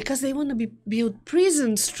this because they want to build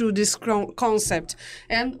prisons through this concept.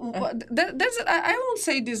 And I won't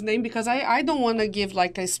say this name because I don't want to give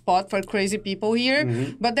like a spot for crazy people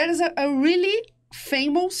here, but there is a really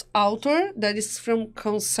famous author that is from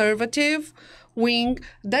conservative wing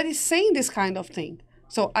that is saying this kind of thing.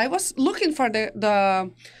 So I was looking for I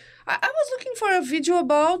was looking for a video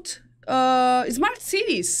about smart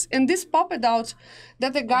cities, and this popped out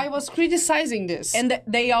that the guy was criticizing this. And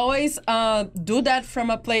they always do that from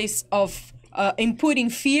a place of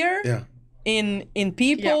inputting fear in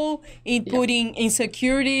people, inputting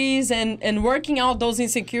insecurities and working out those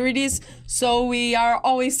insecurities. So we are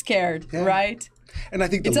always scared, right? And I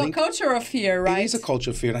think it's a culture of fear, right? It is a culture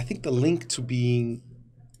of fear. And I think the link to being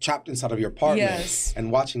trapped inside of your apartment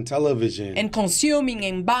and watching television and consuming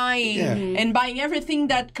and buying and buying everything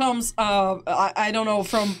that comes I don't know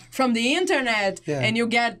from the internet and you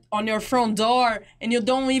get on your front door and you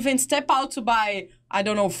don't even step out to buy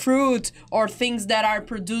fruit or things that are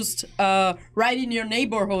produced right in your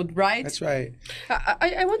neighborhood, right? That's right.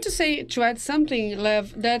 I want to add something,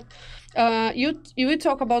 Lev, that you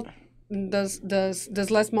talk about this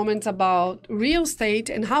last moments about real estate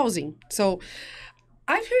and housing. So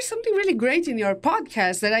I've heard something really great in your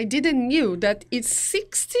podcast that I didn't knew, that it's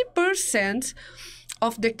 60%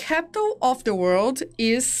 of the capital of the world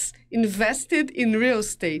is invested in real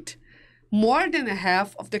estate. More than a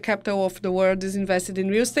half of the capital of the world is invested in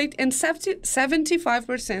real estate, and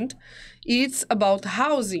 75% it's about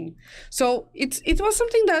housing. So it was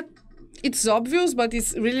something that it's obvious, but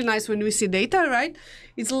it's really nice when we see data, right?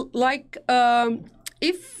 It's like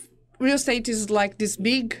if real estate is like this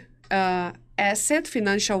big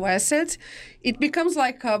financial asset, it becomes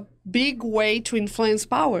like a big way to influence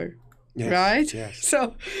power. Yes, right? yes.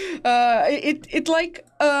 So it like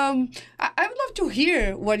I would love to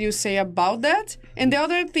hear what you say about that. And the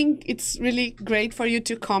other thing it's really great for you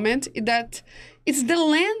to comment is that it's the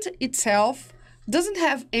land itself doesn't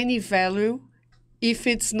have any value if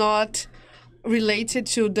it's not related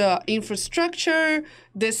to the infrastructure,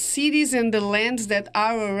 the cities and the lands that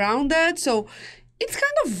are around that. So it's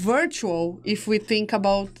kind of virtual if we think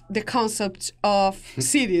about the concept of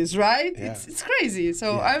cities, right? Yeah. It's crazy.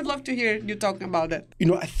 So I would love to hear you talking about that. You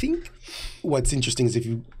know, I think what's interesting is if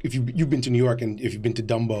you've been to New York and if you've been to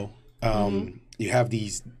Dumbo, you have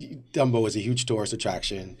these. Dumbo is a huge tourist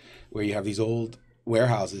attraction where you have these old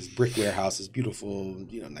warehouses, brick warehouses, beautiful,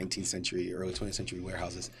 19th century, early 20th century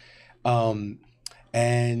warehouses.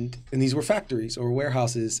 And these were factories or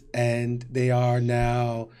warehouses, and they are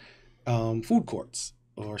now food courts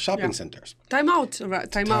or shopping centers. Time out,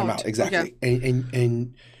 Exactly. Okay.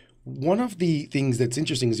 And one of the things that's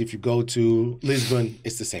interesting is if you go to Lisbon,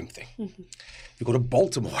 it's the same thing. If you go to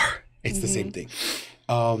Baltimore, it's the same thing.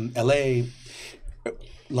 LA,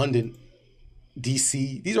 London,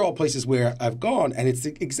 DC, these are all places where I've gone, and it's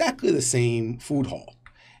exactly the same food hall.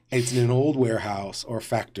 It's in an old warehouse or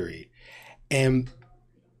factory. And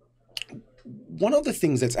one of the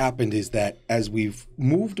things that's happened is that as we've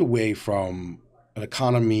moved away from an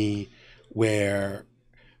economy where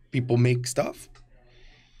people make stuff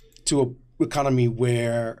to an economy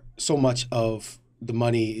where so much of the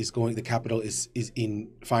money is going, the capital is in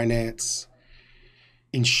finance,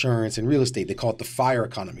 insurance, and real estate. They call it the FIRE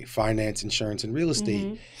economy, finance, insurance, and real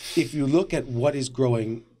estate. If you look at what is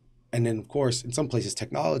growing, and then, of course, in some places,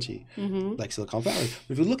 technology, like Silicon Valley.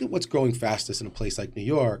 But if you look at what's growing fastest in a place like New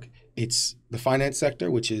York, it's the finance sector,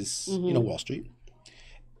 which is, Wall Street.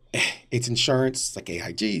 It's insurance, like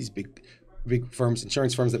AIGs, big firms,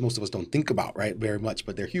 insurance firms that most of us don't think about, right, very much,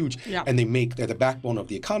 but they're huge. Yeah. And they're the backbone of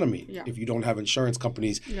the economy. Yeah. If you don't have insurance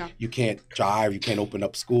companies, you can't drive, you can't open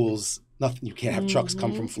up schools, nothing. You can't have trucks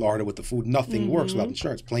come from Florida with the food. Nothing works without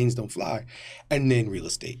insurance. Planes don't fly. And then real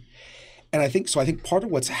estate. And I think part of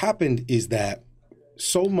what's happened is that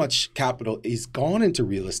so much capital is gone into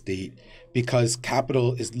real estate because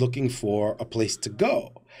capital is looking for a place to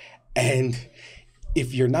go. And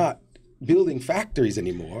if you're not building factories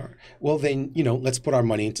anymore, well then, let's put our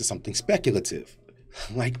money into something speculative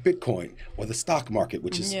like Bitcoin or the stock market,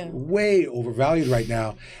 which is way overvalued right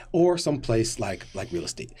now, or someplace like real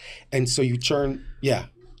estate. And so you churn,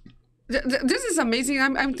 This is amazing.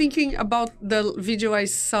 I'm thinking about the video I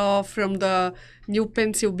saw from the new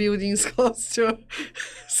pencil buildings close to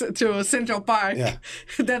Central Park. Yeah.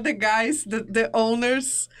 That the guys, the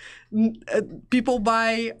owners, people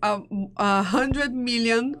buy a 100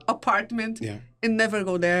 million apartment and never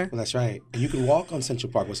go there. Well, that's right. And you can walk on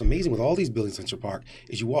Central Park. What's amazing with all these buildings in Central Park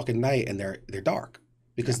is you walk at night and they're dark.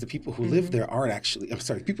 Because the people who live there aren't actually,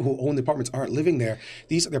 people who own the apartments aren't living there.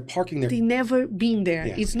 They're parking there. They never been there.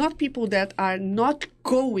 Yeah. It's not people that are not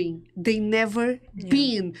going. They never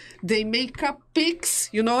been. They make up pics.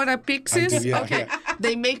 You know what a pics is? Okay.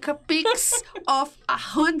 They make up pics of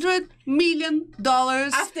 $100 million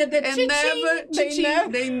after the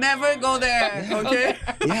they never go there. Okay.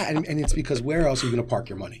 Yeah, and it's because where else are you going to park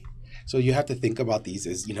your money? So you have to think about these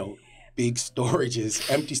as, big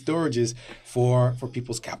storages, empty storages for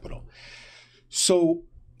people's capital. So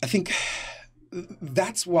I think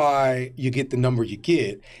that's why you get the number you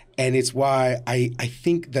get. And it's why I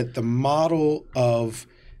think that the model of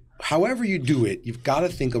however you do it, you've got to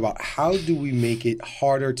think about how do we make it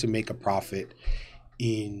harder to make a profit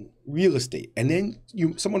in real estate. And then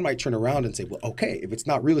someone might turn around and say, well, okay, if it's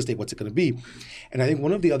not real estate, what's it going to be? And I think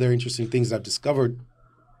one of the other interesting things I've discovered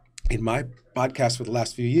in my podcast for the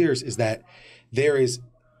last few years is that there is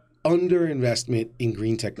underinvestment in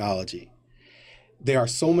green technology. There are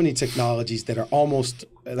so many technologies that are almost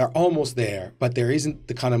there, but there isn't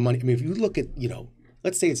the kind of money. I mean, if you look at,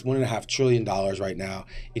 let's say it's $1.5 trillion right now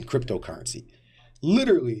in cryptocurrency.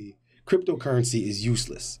 Literally, cryptocurrency is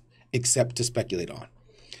useless except to speculate on.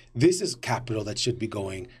 This is capital that should be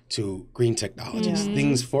going to green technologies.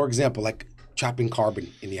 Things, for example, like trapping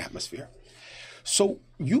carbon in the atmosphere. So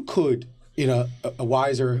you could, in a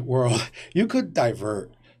wiser world, you could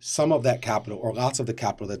divert some of that capital or lots of the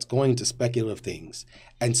capital that's going to speculative things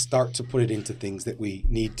and start to put it into things that we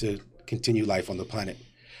need to continue life on the planet,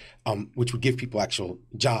 which would give people actual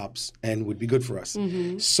jobs and would be good for us.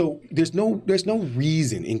 So there's no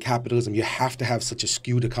reason in capitalism you have to have such a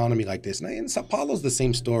skewed economy like this. And Sao Paulo's the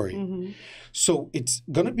same story. So it's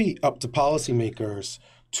going to be up to policymakers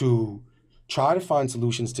to try to find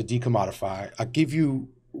solutions to decommodify. I'll give you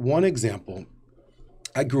one example.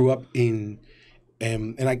 I grew up in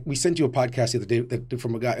and we sent you a podcast the other day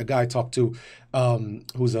from a guy I talked to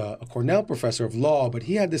who's a Cornell professor of law, but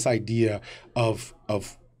he had this idea of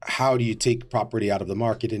how do you take property out of the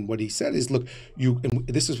market? And what he said is, look, and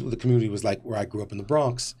this is what the community was like where I grew up in the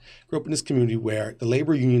Bronx. Grew up in this community where the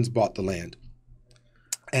labor unions bought the land,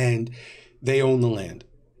 and they own the land.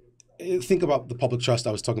 Think about the public trust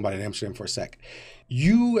I was talking about in Amsterdam for a sec.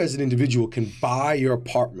 You as an individual can buy your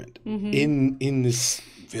apartment in this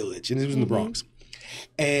village, and it was in the Bronx,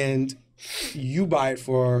 and you buy it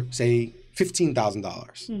for, say,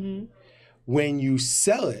 $15,000. When you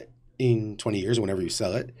sell it in 20 years, or whenever you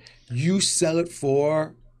sell it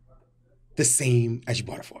for the same as you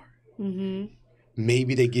bought it for.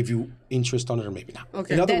 Maybe they give you interest on it, or maybe not.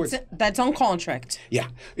 Okay. In other words, that's on contract. Yeah.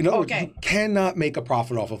 In other words, you cannot make a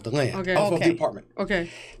profit off of the land, off of the apartment. Okay.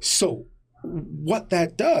 So what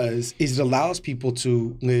that does is it allows people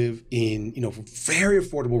to live in, very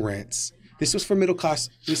affordable rents. This was for middle class.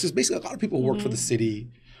 This is basically a lot of people who work for the city,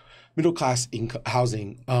 middle class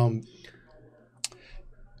housing.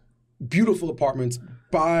 Beautiful apartments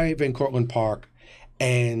by Van Cortlandt Park,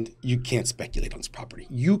 and you can't speculate on this property.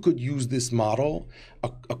 You could use this model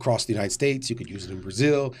across the United States. You could use it in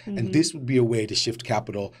Brazil, and this would be a way to shift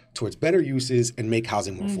capital towards better uses and make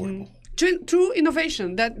housing more affordable. Through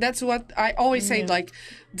innovation. That's what I always say. Like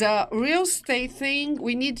the real estate thing,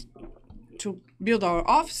 we need to build our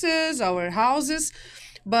offices, our houses,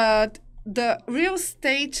 but the real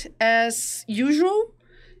estate as usual,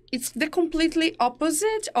 it's the completely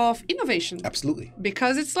opposite of innovation. Absolutely.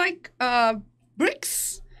 Because it's like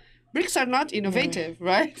bricks. Bricks are not innovative,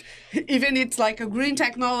 right? Even it's like a green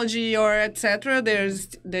technology or etc.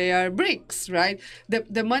 They are bricks, right?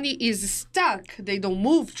 The money is stuck. They don't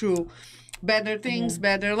move through better things,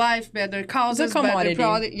 better life, better causes, better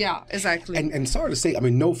product. Yeah, exactly. And sorry to say,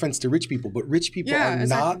 no offense to rich people, but rich people are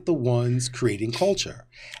not the ones creating culture.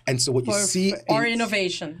 And so what you see or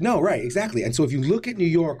innovation. No, right, exactly. And so if you look at New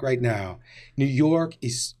York right now, New York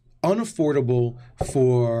is unaffordable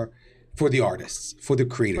for the artists, for the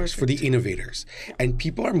creators, for the innovators. And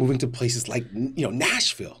people are moving to places like,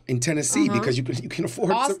 Nashville in Tennessee because you can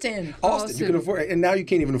afford Austin. You can afford, and now you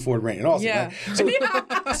can't even afford rent in Austin. Yeah.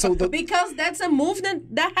 Right? Because that's a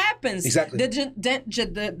movement that happens. Exactly.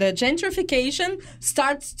 The gentrification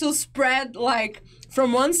starts to spread like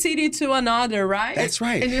from one city to another, right? That's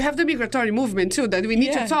right. And you have the migratory movement too that we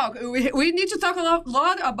need to talk. We need to talk a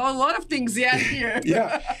lot about a lot of things here.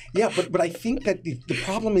 But I think that the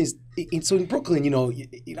problem is, so in Brooklyn,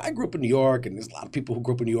 I grew up in New York, and there's a lot of people who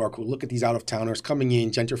grew up in New York who look at these out-of-towners coming in,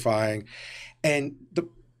 gentrifying, and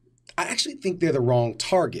I actually think they're the wrong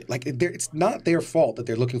target. Like, it's not their fault that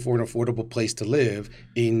they're looking for an affordable place to live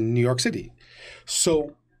in New York City.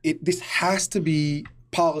 So this has to be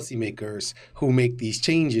policymakers who make these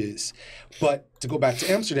changes. But to go back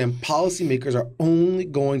to Amsterdam, policymakers are only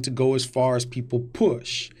going to go as far as people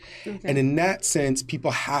push. Okay. And in that sense,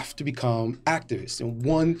 people have to become activists. And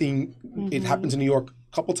one thing, it happens in New York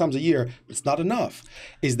a couple times a year, but it's not enough,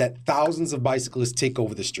 is that thousands of bicyclists take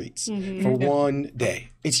over the streets for one day.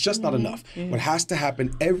 It's just not enough. What has to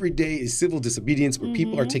happen every day is civil disobedience, where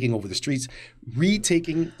people are taking over the streets,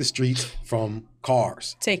 retaking the streets from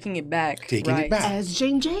cars. Taking it back. As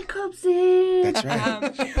Jane Jacobs did. That's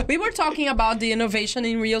right. We were talking about the innovation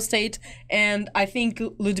in real estate, and I think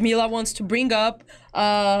Ludmilla wants to bring up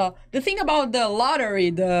the thing about the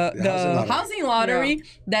lottery, the housing lottery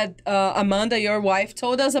that Amanda, your wife,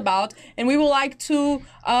 told us about. And we would like to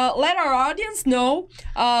let our audience know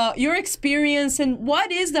your experience and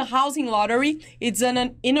what is the housing lottery. It's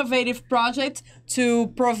an innovative project to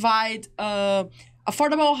provide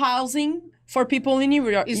affordable housing for people in New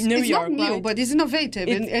York. It's not new, but it's innovative.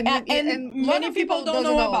 And many people don't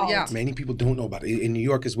know about it. Yeah. Many people don't know about it. In New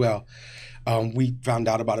York as well. We found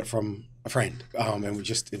out about it from a friend, and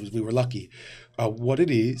we were lucky. What it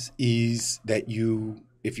is that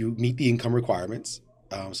if you meet the income requirements,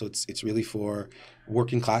 so it's really for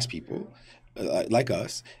working class people like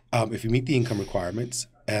us. If you meet the income requirements,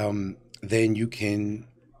 then you can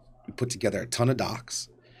put together a ton of docs.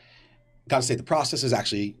 Got to say, the process is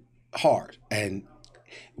actually hard, and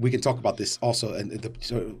we can talk about this also, and the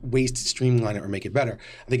sort of ways to streamline it or make it better.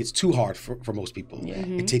 I think it's too hard for most people. Yeah.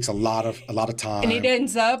 It takes a lot of time, and it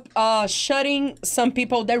ends up shutting some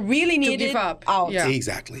people that really need it out. Yeah.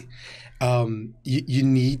 Exactly. You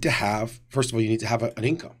need to have, first of all, an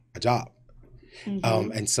income, a job.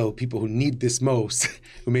 And so people who need this most,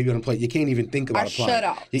 who may be unemployed, you can't even think about applying. Shut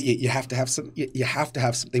out. You have to have some. You have to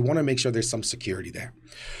have some. They want to make sure there's some security there.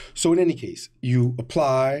 So in any case, you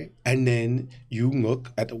apply and then you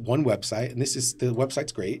look at one website, and the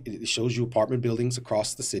website's great. It shows you apartment buildings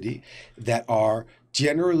across the city that are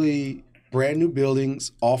generally brand new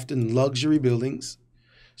buildings, often luxury buildings.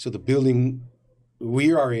 So the building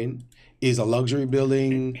we are in is a luxury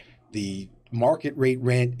building. The market rate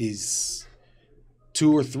rent is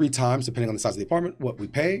 2 or 3 times, depending on the size of the apartment, what we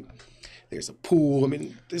pay. There's a pool. I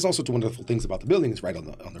mean, there's all sorts of wonderful things about the building. It's right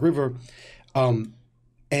on the river.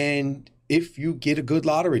 And if you get a good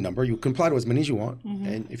lottery number, you can apply to as many as you want.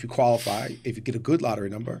 And if you qualify, if you get a good lottery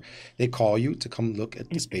number, they call you to come look at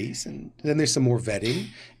the space. And then there's some more vetting.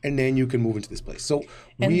 And then you can move into this place. So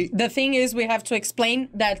the thing is, we have to explain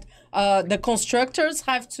that the constructors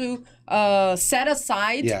have to set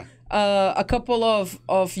aside a couple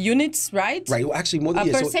of units, right? Right. Well, actually, more than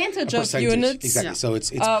a percentage of units. Exactly. So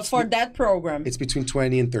it's for that program. It's between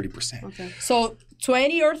 20 and 30%. Okay. So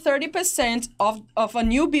 20 or 30% of a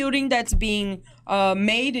new building that's being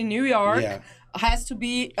made in New York has to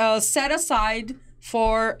be set aside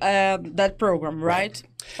for that program, right?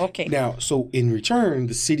 Okay. Now, so in return,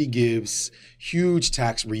 the city gives huge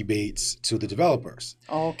tax rebates to the developers.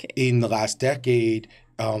 Okay. In the last decade,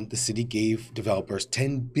 the city gave developers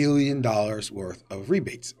 $10 billion worth of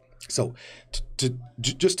rebates. So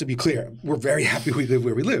just to be clear, we're very happy we live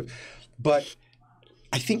where we live. But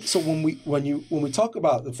I think so when we talk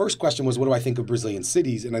about, the first question was, what do I think of Brazilian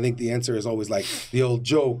cities? And I think the answer is always like the old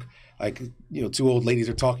joke, like, 2 old ladies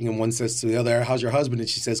are talking and one says to the other, how's your husband? And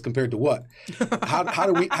she says, compared to what? How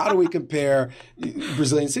do we compare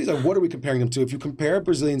Brazilian cities? Like, what are we comparing them to? If you compare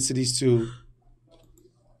Brazilian cities to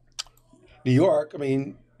New York, I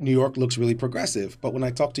mean, New York looks really progressive. But when I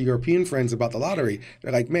talk to European friends about the lottery,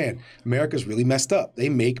 they're like, man, America's really messed up. They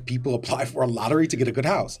make people apply for a lottery to get a good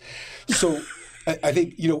house. So I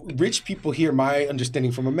think, rich people here, my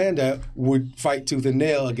understanding from Amanda, would fight tooth and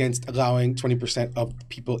nail against allowing 20% of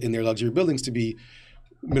people in their luxury buildings to be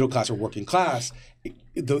middle class or working class.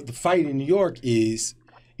 The fight in New York is,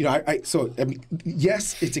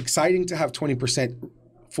 yes, it's exciting to have 20%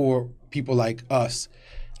 for people like us.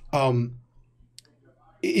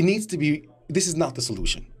 It needs to be, this is not the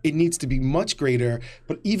solution. It needs to be much greater,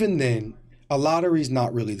 but even then, a lottery is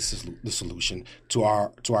not really the solution to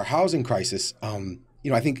our housing crisis.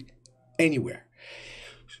 I think anywhere,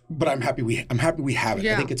 but I'm happy we have it.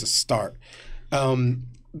 Yeah. I think it's a start.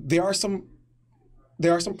 There are some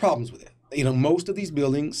problems with it. Most of these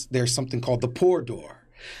buildings, there's something called the poor door.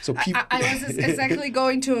 So people, I was exactly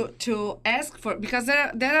going to ask for, because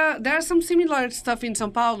there are some similar stuff in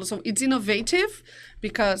São Paulo. So it's innovative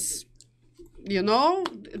because,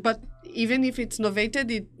 but even if it's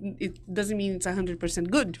innovated, it doesn't mean it's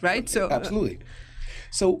 100% good, right? So absolutely.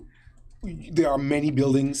 So there are many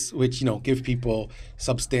buildings which give people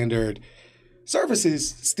substandard services.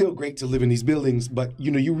 Still great to live in these buildings, but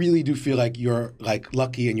you really do feel like you're like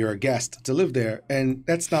lucky and you're a guest to live there, and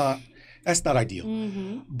that's not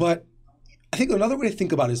ideal. But I think another way to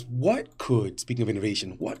think about it is speaking of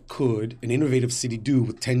innovation, what could an innovative city do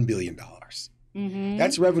with $10 billion?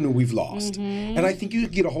 That's revenue we've lost. And I think you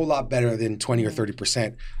could get a whole lot better than 20 or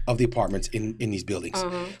 30% of the apartments in these buildings.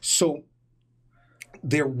 So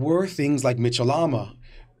there were things like Mitchell Lama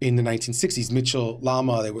in the 1960s. Mitchell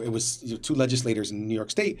Lama, it was 2 legislators in New York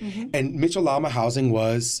State. And Mitchell Lama housing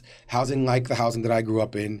was housing like the housing that I grew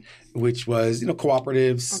up in, which was,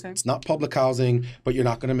 cooperatives. Okay. It's not public housing, but you're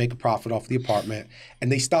not going to make a profit off the apartment. And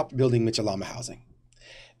they stopped building Mitchell Lama housing.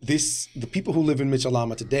 The people who live in Mitchell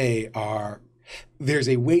Lama today there's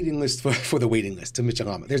a waiting list for the waiting list to Mitchell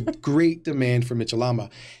Lama. There's great demand for Mitchell Lama.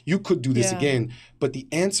 You could do this again, but the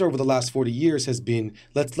answer over the last 40 years has been,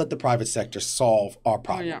 let's let the private sector solve our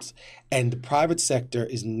problems. And the private sector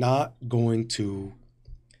is not going to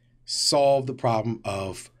solve the problem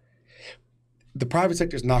of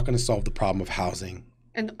housing.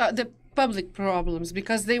 And the public problems,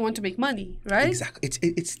 because they want to make money, right? Exactly.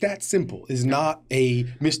 It's that simple. It's not a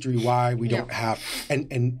mystery why we don't have.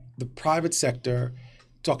 And the private sector,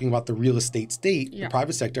 talking about the real estate state, the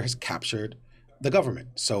private sector has captured the government.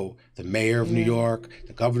 So the mayor of New York,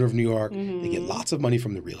 the governor of New York, they get lots of money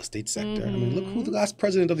from the real estate sector. I mean, look who the last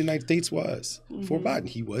president of the United States was before Biden.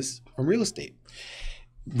 He was from real estate.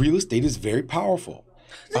 Real estate is very powerful.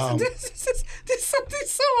 This is something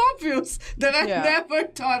so obvious that I never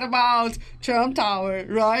thought about. Trump Tower,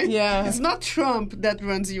 right? Yeah. It's not Trump that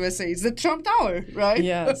runs USA. It's the Trump Tower, right?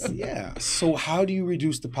 Yes. Yeah. So how do you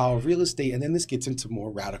reduce the power of real estate? And then this gets into more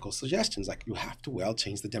radical suggestions. Like you have to,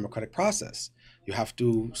 change the democratic process. You have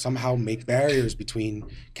to somehow make barriers between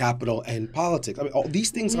capital and politics. I mean, all these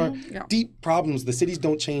things are deep problems. The cities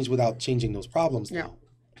don't change without changing those problems. Yeah.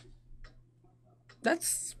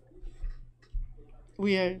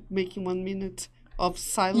 We are making 1 minute of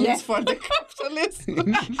silence for the capitalists. 1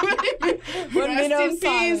 minute of in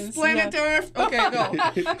silence, peace, planet Earth. Okay,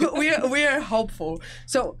 no. we are hopeful.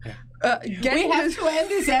 So, we have to end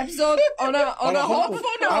this episode on a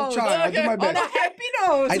hopeful note. I'm trying. I do my best. On a happy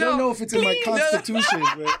note. I don't know if it's in my constitution,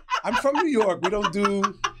 but I'm from New York. We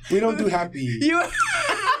don't do happy. Yeah.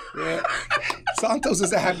 Santos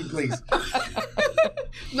is a happy place.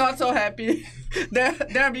 Not so happy.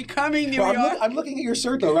 They're becoming New York. I'm looking at your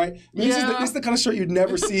shirt though, right? This is the kind of shirt you'd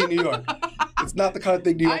never see in New York. It's not the kind of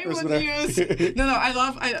thing New Yorkers would use.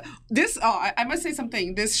 I this. I must say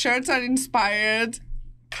something. These shirts are inspired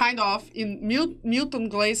kind of in Milton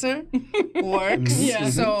Glaser works.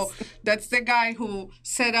 Yes. So that's the guy who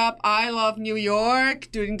set up I Love New York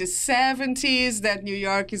during the 70s, that New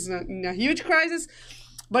York is in a huge crisis.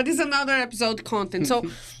 But it's another episode content. So,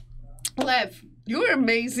 Lev, you're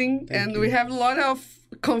amazing, and we have a lot of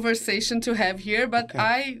conversation to have here. But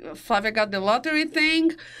Flavia got the lottery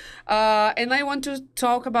thing, and I want to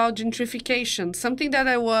talk about gentrification. Something that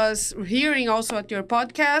I was hearing also at your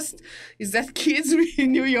podcast is that kids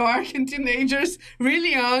in New York and teenagers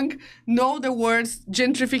really young know the words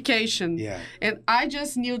gentrification. Yeah. And I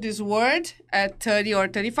just knew this word at 30 or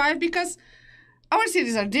 35 because our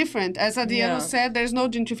cities are different. As Adriano said, there's no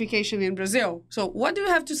gentrification in Brazil. So what do you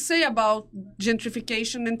have to say about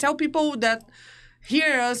gentrification, and tell people that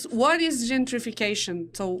hear us, what is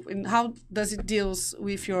gentrification? So and how does it deals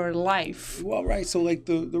with your life? Well, right. So like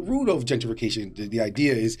the root of gentrification, the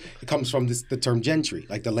idea is, it comes from the term gentry,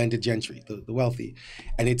 like the landed gentry, the wealthy.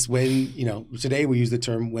 And it's when, today we use the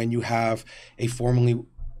term when you have a formerly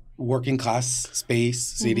working class space,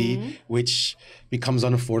 city, which becomes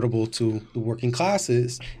unaffordable to the working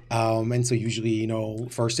classes. And so usually,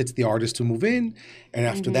 first it's the artists who move in, and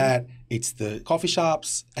after that, it's the coffee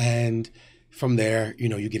shops. And from there,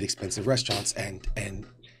 you get expensive restaurants. And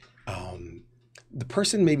the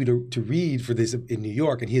person maybe to read for this in New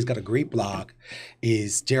York, and he's got a great blog,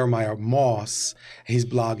 is Jeremiah Moss. His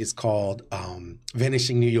blog is called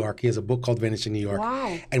Vanishing New York. He has a book called Vanishing New York.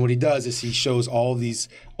 Wow. And what he does is he shows all these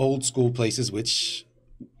old school places which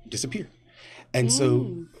disappear. And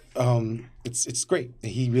so it's great.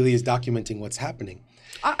 He really is documenting what's happening.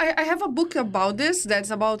 I have a book about this that's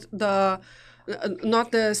about the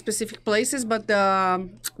not the specific places, but the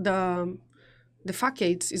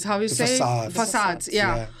facades is how you say facades.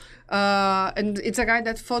 Yeah. And it's a guy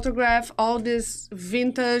that photographed all these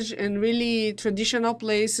vintage and really traditional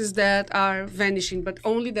places that are vanishing, but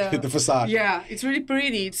only the facade. Yeah, it's really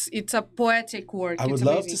pretty. It's a poetic work. I would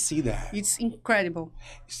love to see that. It's incredible.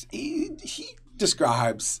 He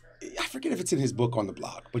describes, I forget if it's in his book on the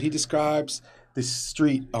blog, but he describes this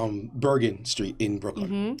street, Bergen Street in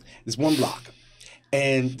Brooklyn. This one block.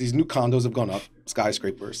 And these new condos have gone up,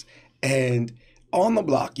 skyscrapers. And on the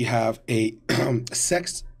block, you have a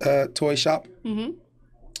sex toy shop.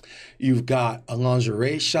 You've got a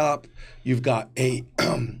lingerie shop. You've got a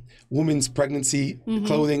woman's pregnancy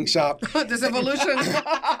clothing shop. This evolution.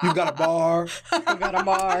 You've got a bar.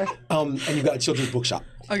 And you've got a children's bookshop.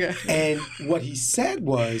 Okay. And what he said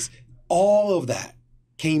was all of that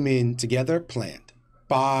came in together, planned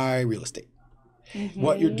by real estate.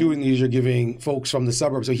 What you're doing is you're giving folks from the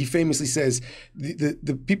suburbs. So he famously says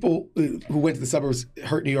the people who went to the suburbs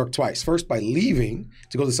hurt New York twice. First, by leaving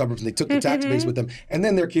to go to the suburbs, and they took the tax base with them, and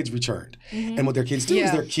then their kids returned. And what their kids do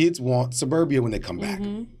is their kids want suburbia when they come back.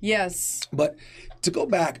 Yes. But to go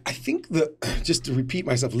back, I think just to repeat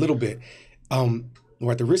myself a little bit,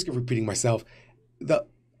 or at the risk of repeating myself,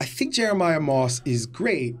 I think Jeremiah Moss is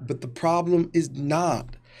great, but the problem is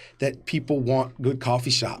not that people want good coffee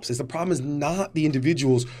shops. The problem is not the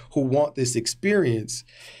individuals who want this experience.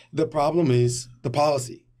 The problem is the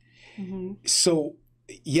policy. So,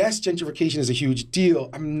 yes, gentrification is a huge deal.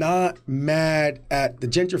 I'm not mad at the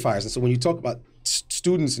gentrifiers. And so when you talk about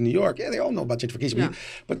students in New York, they all know about gentrification.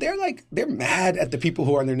 But they're mad at the people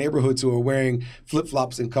who are in their neighborhoods who are wearing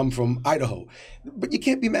flip-flops and come from Idaho. But you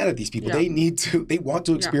can't be mad at these people. They want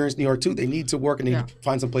to experience New York too. They need to work and they need to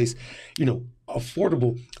find some place,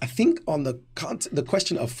 affordable. I think on the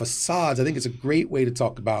question of facades, I think it's a great way to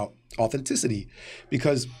talk about authenticity,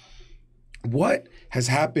 because what has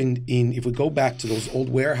happened if we go back to those old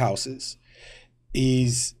warehouses,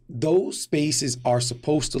 is those spaces are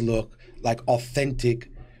supposed to look like authentic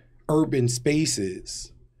urban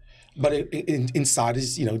spaces, but inside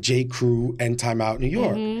is, J. Crew and Time Out New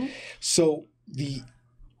York. So the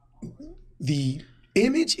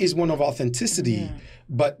image is one of authenticity,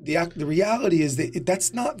 but the reality is that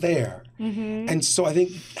that's not there. And so I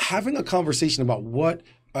think having a conversation about what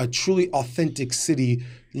a truly authentic city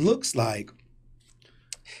looks like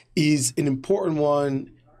is an important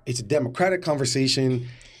one. It's a democratic conversation.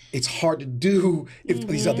 It's hard to do if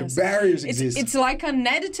these other barriers exist. It's like an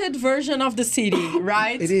edited version of the city,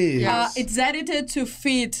 right? It is. It's edited to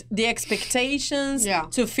fit the expectations,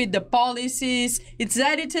 to fit the policies. It's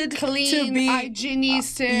edited clean, to be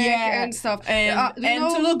hygienistic and stuff. And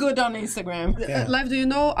to look good on Instagram. Lev, do you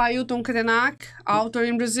know Ailton Krenak, author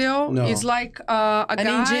in Brazil? No. He's like a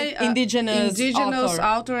guy, indigenous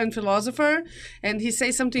author and philosopher. And he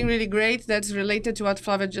says something really great that's related to what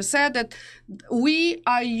Flavia just said, that we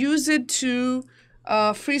are used to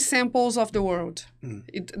free samples of the world.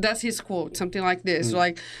 That's his quote, something like this.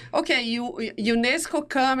 Like, okay, UNESCO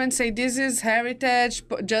come and say this is heritage,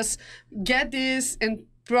 but just get this and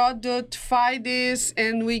productify this,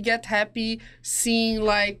 and we get happy seeing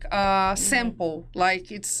like a sample,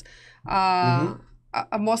 like it's a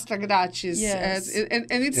mostra grátis.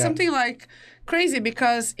 And it's something like crazy,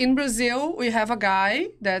 because in Brazil we have a guy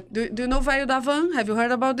that, do you know Velho da Van? Have you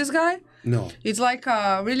heard about this guy? No. It's like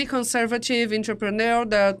a really conservative entrepreneur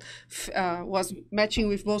that was matching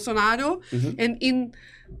with Bolsonaro. And in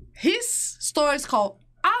his store is called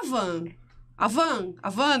Havana.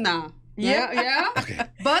 Yeah. Okay.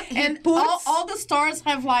 But all the stores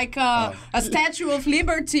have like a Statue of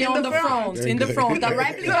Liberty on the front, a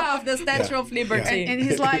replica of the Statue of Liberty. And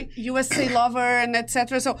he's like USA lover and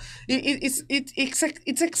etc. So it's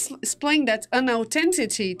explained that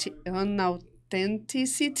authenticity,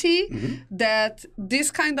 that this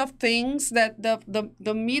kind of things that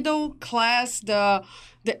the middle class, the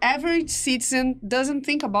average citizen doesn't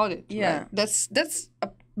think about it. Right? That's a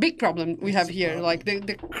big problem we have here, like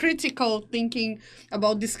the critical thinking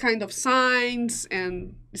about this kind of signs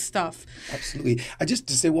and stuff. Absolutely. Just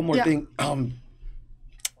to say one more thing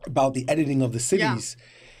about the editing of the cities.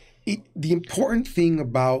 The important thing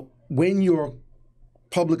about when your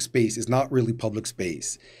public space is not really public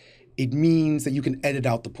space, it means that you can edit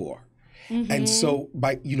out the poor. And so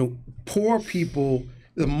by, poor people,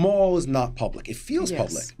 the mall is not public. It feels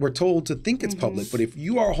public. We're told to think it's public, but if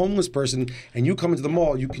you are a homeless person and you come into the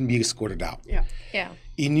mall, you can be escorted out.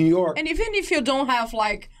 In New York. And even if you don't have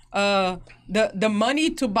like the money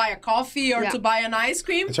to buy a coffee or to buy an ice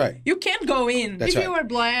cream, that's right, you can't go in. That's if you are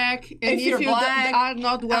black, and if you are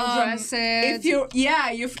not well dressed,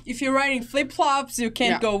 if you're wearing flip flops, you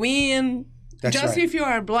can't go in. That's just right. if you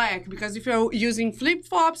are black, because if you're using flip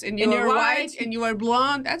flops and you're white and you are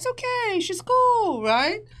blonde, that's okay. She's cool,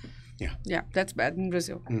 right? Yeah, that's bad in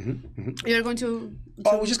Brazil. You're going to.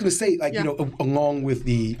 I was just going to say, like, along with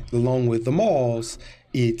the malls,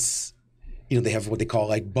 it's. They have what they call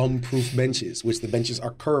like bum-proof benches, which the benches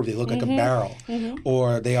are curved. They look like a barrel.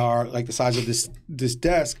 Or they are like the size of this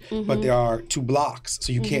desk, but they are 2 blocks,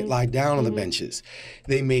 so you can't lie down on the benches.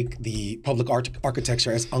 They make the public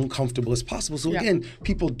architecture as uncomfortable as possible. So again,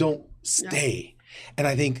 people don't stay. And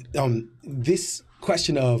I think this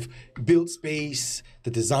question of built space,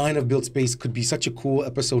 the design of built space could be such a cool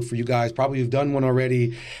episode for you guys. Probably you've done one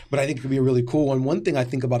already, but I think it could be a really cool one. One thing I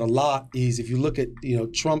think about a lot is if you look at,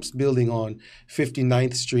 Trump's building on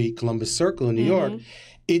 59th Street, Columbus Circle in New York,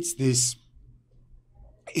 it's this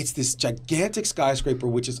gigantic skyscraper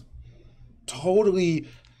which is totally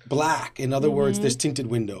black. In other words, there's tinted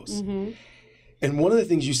windows. And one of the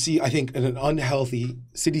things you see, I think, in an unhealthy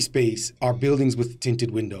city space are buildings with tinted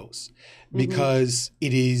windows, because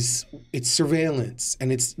it's surveillance,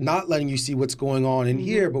 and it's not letting you see what's going on in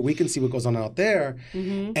here, but we can see what goes on out there.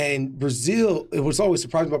 And Brazil, what's always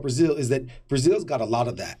surprising about Brazil is that Brazil's got a lot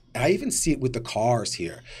of that. And I even see it with the cars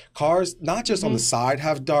here. Cars, not just on the side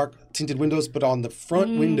have dark tinted windows, but on the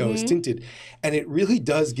front window is tinted. And it really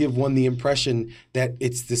does give one the impression that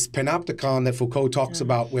it's this panopticon that Foucault talks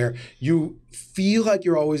about, where you feel like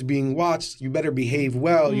you're always being watched. You better behave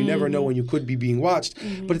well. You never know when you could be being watched.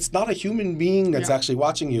 But it's not a human being that's actually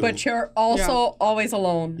watching you. But you're also always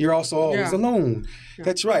alone. You're also always alone.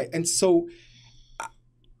 That's right. And so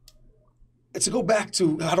to go back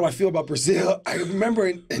to how do I feel about Brazil, I remember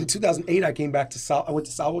in 2008, I came back I went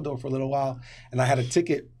to Salvador for a little while, and I had a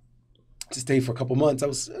ticket to stay for a couple months. I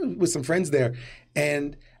was with some friends there,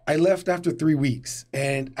 and I left after 3 weeks,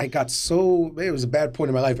 and I got it was a bad point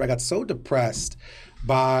in my life, but I got so depressed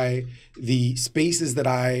by the spaces that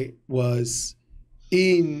I was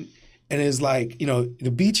in. And it's like,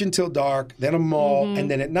 the beach until dark, then a mall,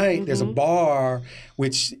 and then at night there's a bar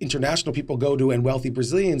which international people go to and wealthy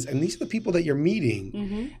Brazilians. And these are the people that you're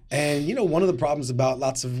meeting. And, one of the problems about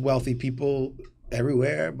lots of wealthy people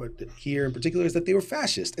everywhere, but here in particular, is that they were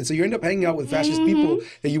fascist. And so you end up hanging out with fascist people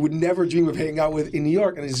that you would never dream of hanging out with in New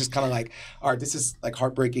York. And it's just kind of like, all right, this is like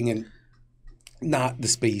heartbreaking and not the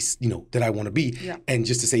space, that I want to be. Yeah. And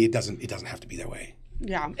just to say it doesn't have to be that way.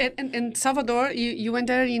 Yeah. And Salvador, you went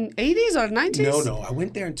there in 80s or 90s? No. I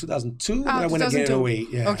went there in 2002 and I went again in 08.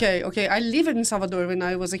 Yeah. Okay. I lived in Salvador when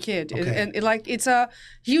I was a kid. Okay. And it's a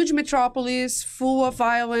huge metropolis full of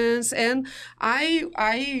violence. And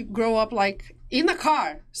I grew up like in a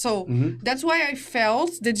car. So that's why I felt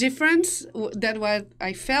the difference that what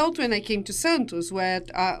I felt when I came to Santos, where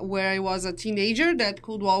I was a teenager that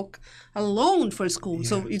could walk alone for school. Yeah.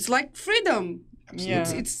 So it's like freedom. Yeah.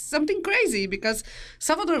 It's something crazy because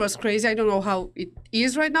Salvador was crazy. I don't know how it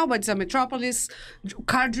is right now, but it's a metropolis,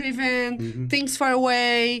 car-driven, things far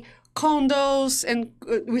away, condos, and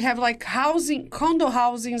we have like condo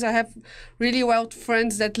housings. I have really wealthy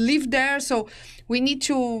friends that live there. So we need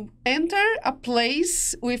to enter a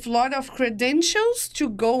place with a lot of credentials to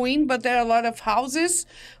go in, but there are a lot of houses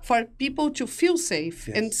for people to feel safe.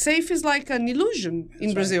 Yes. And safe is like an illusion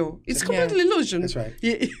in Brazil. It's completely illusion. That's right.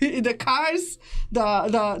 The cars,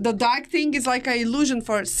 the dark thing is like an illusion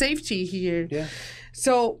for safety here. Yeah.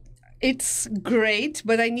 So it's great,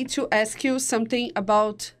 but I need to ask you something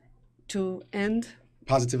about to end.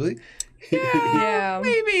 Positively? Yeah,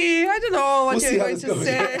 maybe. I don't know what you're going to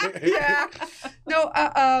say. Yeah. No,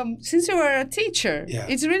 since you were a teacher,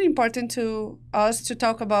 it's really important to us to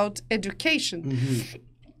talk about education.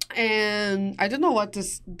 And I don't know what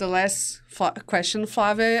the last question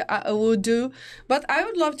Flavia would do, but I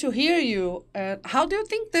would love to hear you. How do you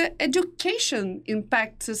think the education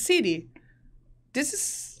impacts the city? This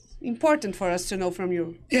is important for us to know from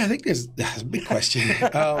you. Yeah, I think that's a big question.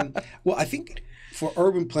 Well, I think for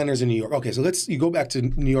urban planners in New York, okay, so you go back to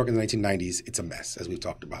New York in the 1990s, it's a mess, as we've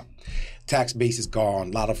talked about. Tax base is gone.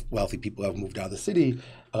 A lot of wealthy people have moved out of the city.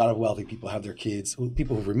 A lot of wealthy people have their kids.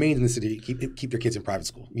 People who've remained in the city keep their kids in private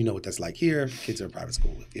school. You know what that's like here. Kids are in private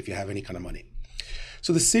school if you have any kind of money.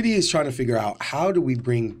 So the city is trying to figure out, how do we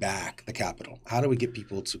bring back the capital? How do we get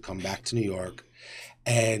people to come back to New York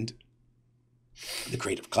and the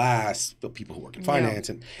creative class, the people who work in finance.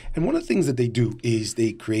 And one of the things that they do is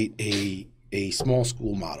they create a small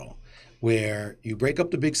school model where you break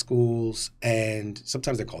up the big schools, and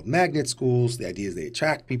sometimes they're called magnet schools. The idea is they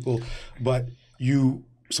attract people, but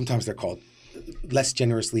sometimes they're called less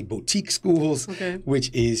generously boutique schools,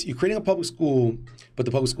 which is you're creating a public school, but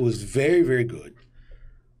the public school is very, very good.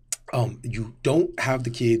 You don't have the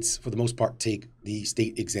kids, for the most part, take the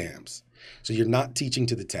state exams. So you're not teaching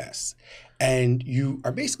to the tests. And you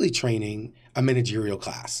are basically training a managerial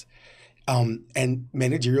class. And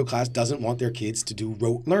managerial class doesn't want their kids to do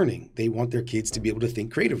rote learning. They want their kids to be able to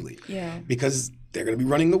think creatively. Yeah. Because they're going to be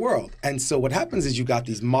running the world. And so what happens is you got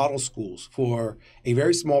these model schools for a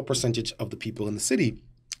very small percentage of the people in the city.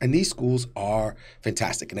 And these schools are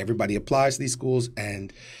fantastic. And everybody applies to these schools.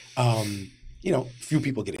 And, few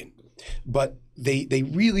people get in. But they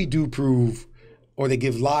really do prove, or they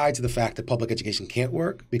give lie to the fact that public education can't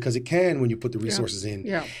work, because it can when you put the resources in.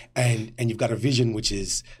 Yeah. And you've got a vision which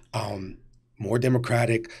is more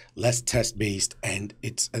democratic, less test-based, and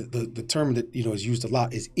it's the term that is used a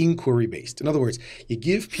lot is inquiry-based. In other words, you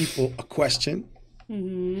give people a question,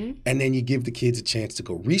 and then you give the kids a chance to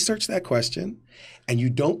go research that question, and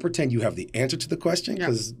you don't pretend you have the answer to the question,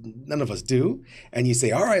 because none of us do, and you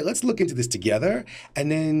say, all right, let's look into this together,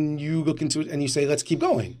 and then you look into it and you say, let's keep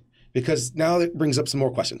going. Because now it brings up some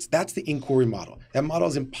more questions. That's the inquiry model. That model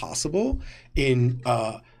is impossible in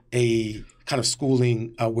a kind of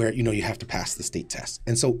schooling where you have to pass the state test.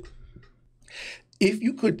 And so, if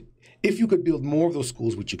you could build more of those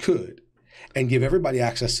schools, which you could, and give everybody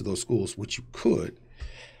access to those schools, which you could,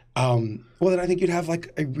 well, then I think you'd have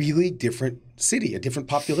like a really different city, a different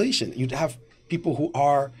population. You'd have people who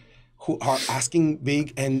are asking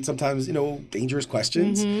big and sometimes dangerous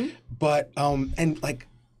questions, but and like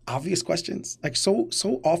obvious questions. Like so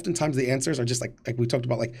oftentimes the answers are just like we talked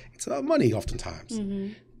about, like it's about money oftentimes.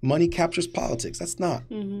 Money captures politics. That's not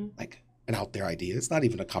like an out there idea. It's not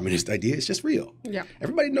even a communist idea. It's just real. Yeah.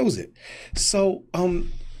 Everybody knows it. So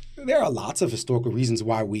there are lots of historical reasons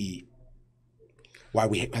why we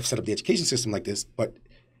have set up the education system like this. But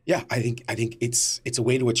yeah, I think it's a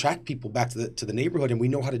way to attract people back to the neighborhood, and we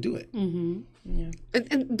know how to do it. Yeah.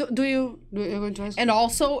 And do you going to ask? And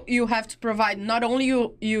also, you have to provide, not only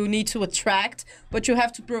you need to attract, but you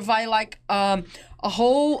have to provide like a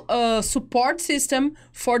whole support system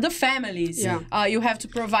for the families. Yeah. You have to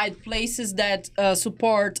provide places that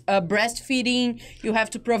support breastfeeding. You have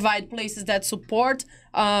to provide places that support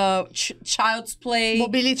child's play.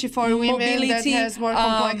 Mobility for women that has more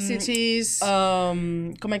complexities.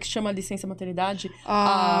 Como é que chama a licença maternidade?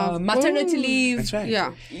 Maternity leave. That's right.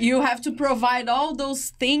 Yeah. You have to provide all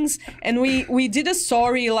those things. And we did a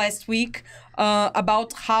story last week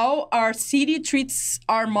about how our city treats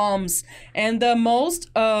our moms. And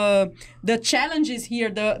the challenges here,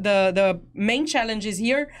 the main challenges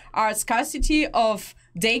here are scarcity of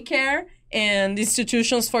daycare and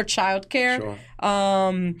institutions for childcare. Sure.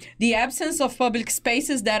 The absence of public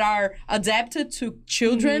spaces that are adapted to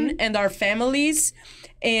children and our families,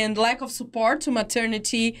 and lack of support to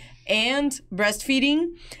maternity and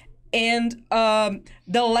breastfeeding, and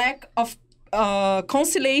the lack of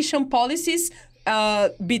conciliation policies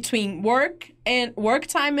between work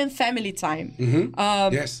time and family time.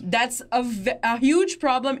 Yes. That's a huge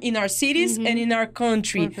problem in our cities and in our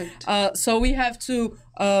country. Perfect. So we have to,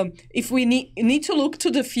 if we need to look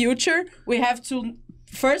to the future, we have to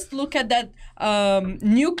first look at that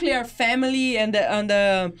nuclear family and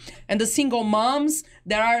the single moms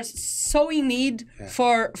that are so in need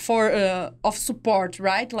for of support,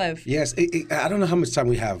 right, Lev? Yes. I don't know how much time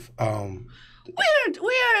we have. We're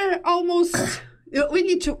almost. We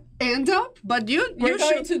need to end up, but We're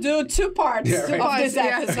going to do 2 parts of this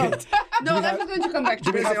episode. No, I'm going to come back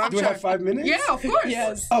to Brazil. Do we have 5 minutes? Yeah, of course.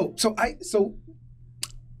 Yes. Oh, so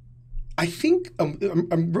I think I'm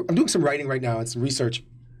doing some writing right now and some research.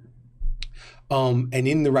 And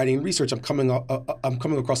in the writing and research, I'm coming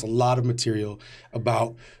across a lot of material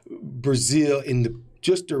about Brazil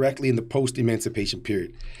just directly in the post-emancipation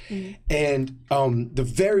period. And the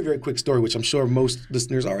very, very quick story, which I'm sure most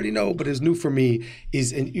listeners already know, but is new for me,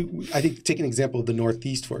 is, and I think take an example of the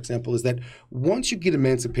Northeast, for example, is that once you get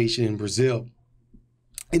emancipation in Brazil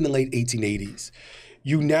in the late 1880s,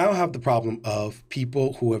 you now have the problem of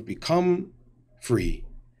people who have become free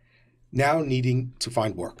now needing to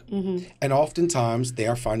find work. And oftentimes they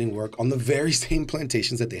are finding work on the very same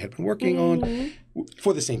plantations that they had been working on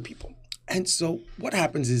for the same people. And so what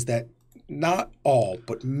happens is that not all,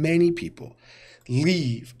 but many people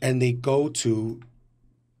leave and they go to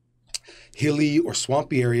hilly or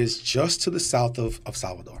swampy areas just to the south of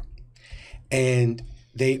Salvador. And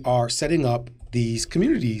they are setting up these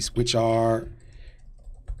communities which are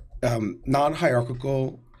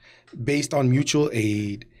non-hierarchical, based on mutual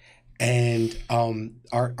aid, and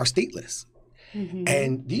are stateless.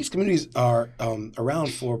 And these communities are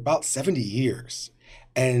around for about 70 years.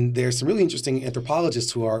 And there's some really interesting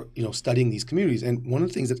anthropologists who are, studying these communities. And one of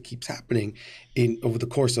the things that keeps happening over the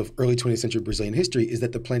course of early 20th century Brazilian history is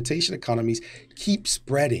that the plantation economies keep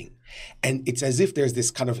spreading. And it's as if there's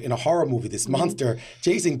this kind of, in a horror movie, this monster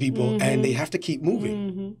chasing people, and they have to keep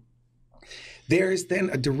moving. There is then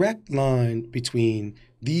a direct line between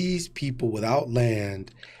these people without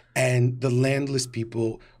land and the landless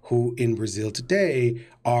people who in Brazil today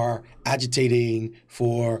are agitating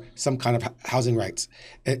for some kind of housing rights.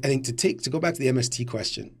 I think to go back to the MST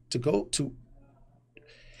question,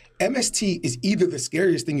 MST is either the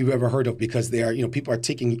scariest thing you've ever heard of because people are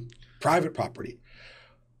taking private property,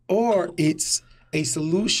 or it's a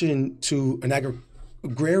solution to an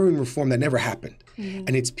agrarian reform that never happened.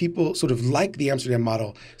 And it's people sort of like the Amsterdam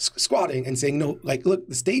model squatting and saying, no, look,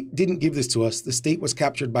 the state didn't give this to us. The state was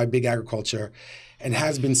captured by big agriculture and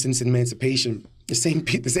has been since emancipation. The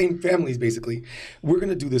same families, basically. We're going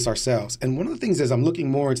to do this ourselves. And one of the things as I'm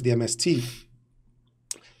looking more into the MST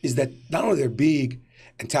is that not only they're big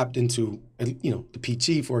and tapped into, the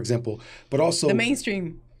PT, for example, but also the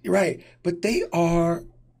mainstream. Right. But they are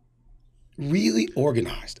really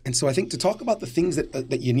organized. And so I think to talk about the things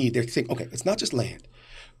that you need, they're saying, okay, it's not just land,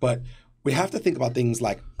 but we have to think about things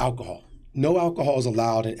like alcohol. No alcohol is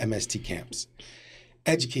allowed in MST camps.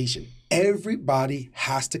 Education. Everybody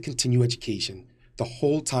has to continue education the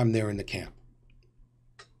whole time they're in the camp.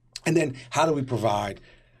 And then how do we provide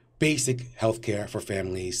basic health care for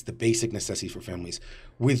families, the basic necessities for families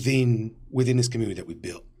within this community that we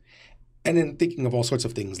built? And then thinking of all sorts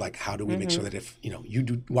of things like how do we make sure that if, you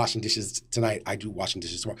do washing dishes tonight, I do washing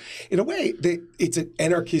dishes tomorrow. In a way, it's an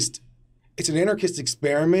anarchist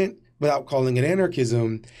experiment without calling it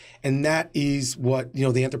anarchism. And that is what,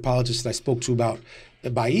 the anthropologist that I spoke to about the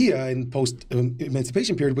Bahia in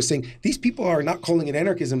post-emancipation period was saying, these people are not calling it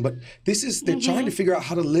anarchism, but they're trying to figure out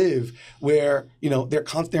how to live where,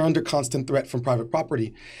 they're under constant threat from private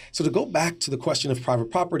property. So to go back to the question of private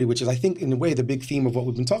property, which is, I think, in a way, the big theme of what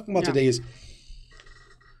we've been talking about today is,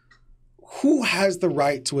 who has the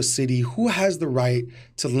right to a city? Who has the right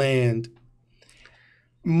to land?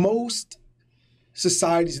 Most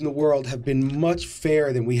societies in the world have been much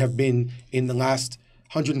fairer than we have been in the last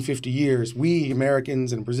 150 years, we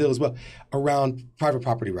Americans and Brazil as well, around private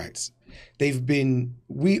property rights.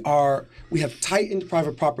 We have tightened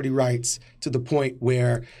private property rights to the point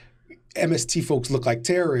where MST folks look like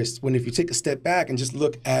terrorists, when if you take a step back and just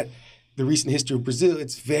look at the recent history of Brazil,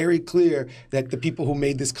 it's very clear that the people who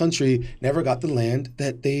made this country never got the land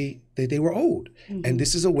that they were owed. Mm-hmm. And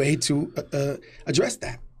this is a way to address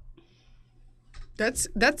that. That's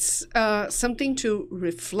something to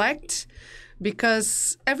reflect,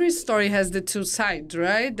 because every story has the two sides,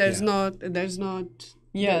 right? There is not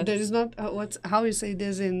how you say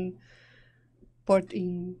this in Portuguese?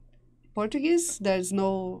 In Portuguese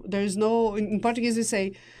we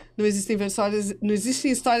say não existem histórias,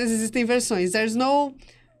 existem versões. There's no.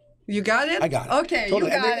 You got it? I got it. Okay,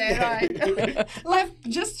 totally. You got it, right. Lev,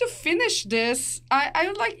 just to finish this, I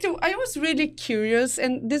would like to, I was really curious,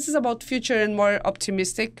 and this is about future and more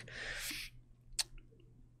optimistic.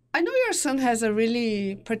 I know your son has a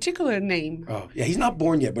really particular name. Oh, yeah, he's not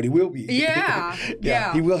born yet, but he will be. Yeah,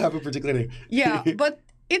 yeah. He will have a particular name. Yeah, but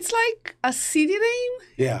it's like a city name?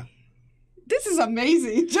 Yeah. This is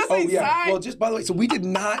amazing. Just inside. Yeah. Well, just by the way, so we did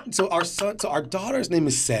not, our daughter's name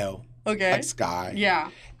is Sel. Okay. Like sky. Yeah.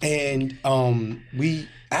 And we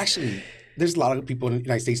actually, there's a lot of people in the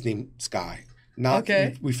United States named Sky.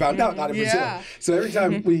 We found out not in Brazil. Yeah. So every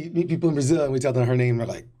time we meet people in Brazil and we tell them her name, they're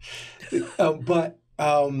like, but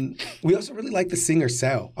we also really like the singer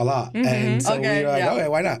Sel a lot. Mm-hmm. And so we were like, okay,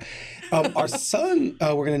 why not? Our son,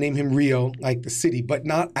 we're going to name him Rio, like the city, but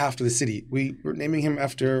not after the city. We're naming him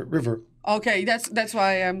after River. Okay, that's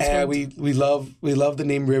why I'm. We love the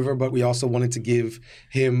name River, but we also wanted to give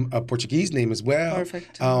him a Portuguese name as well.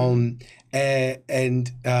 Perfect.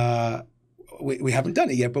 We haven't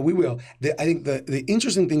done it yet, but we will. I think the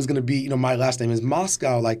interesting thing is going to be, my last name is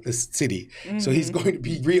Moscow, like the city. Mm-hmm. So he's going to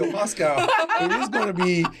be Rio Moscow. It is going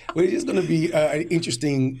to be an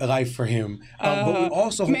interesting life for him. But we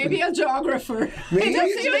also maybe a geographer. Maybe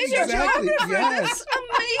a geographer. Yes. That's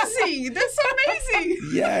amazing. That's amazing.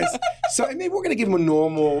 Yes. So maybe we're going to give him a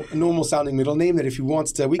normal sounding middle name that if he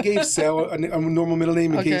wants to. We gave Sel a normal middle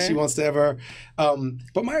name in case she wants to ever.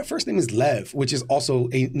 But my first name is Lev, which is also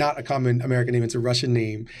not a common American name. It's a Russian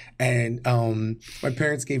name. And my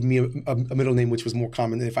parents gave me a middle name which was more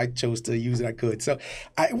common. And if I chose to use it, I could. So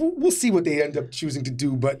we'll see what they end up choosing to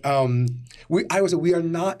do. But we are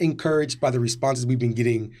not encouraged by the responses we've been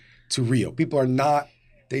getting to Rio. People are not.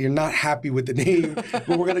 They are not happy with the name, but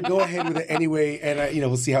we're going to go ahead with it anyway, and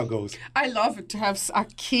we'll see how it goes. I love it to have a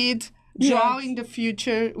kid drawing the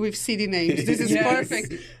future with city names. This is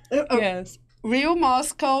perfect. Yes. Rio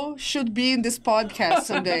Moscow should be in this podcast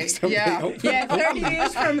someday. Yeah, 30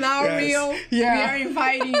 years from now, Rio, we are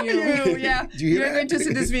inviting you. You're going to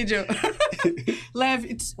see this video. Lev,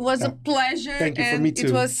 it was a pleasure. Thank you, for me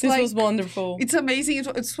too. This was wonderful. It's amazing.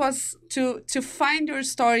 It was to find your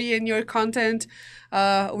story and your content.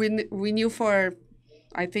 We knew for,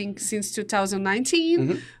 I think, since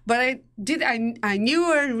 2019, but I knew you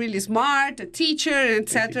were really smart, a teacher,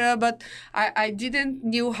 etc. But I didn't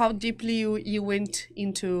knew how deeply you went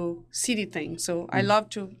into city things. So I love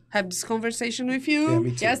to have this conversation with you. Yeah,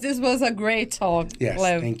 me too. Yes, this was a great talk. Yes,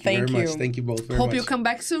 Lev. thank you very much. Thank you both very much. Hope you come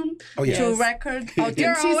back soon to record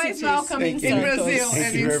You're always welcome in Brazil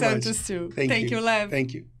and in Santos too. Thank you, Lev.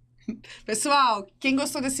 Thank you. Pessoal, quem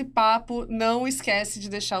gostou desse papo, não esquece de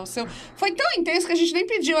deixar o seu... Foi tão intenso que a gente nem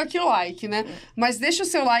pediu aqui o like, né? Mas deixa o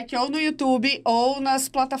seu like ou no YouTube ou nas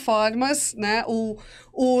plataformas, né? O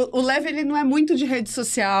Lev, ele não é muito de rede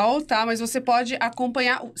social, tá? Mas você pode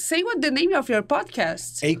acompanhar... Say what the name of your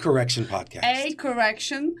podcast? A Correction Podcast. A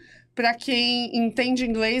Correction. Pra quem entende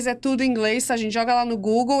inglês, é tudo em inglês. A gente joga lá no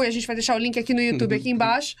Google e a gente vai deixar o link aqui no YouTube, aqui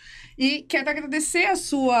embaixo. E quero agradecer a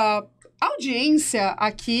sua... audiência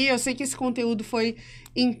aqui. Eu sei que esse conteúdo foi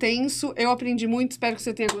intenso. Eu aprendi muito, espero que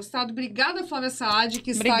você tenha gostado. Obrigada, Flávia Saad,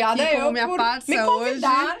 que está aqui como minha parça hoje.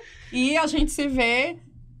 E a gente se vê,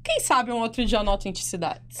 quem sabe, um outro dia no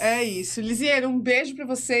AutentiCIDADES. É isso. Liziero, um beijo pra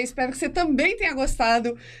você. Espero que você também tenha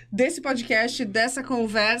gostado desse podcast, dessa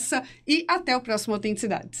conversa. E até o próximo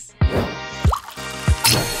AutentiCIDADES.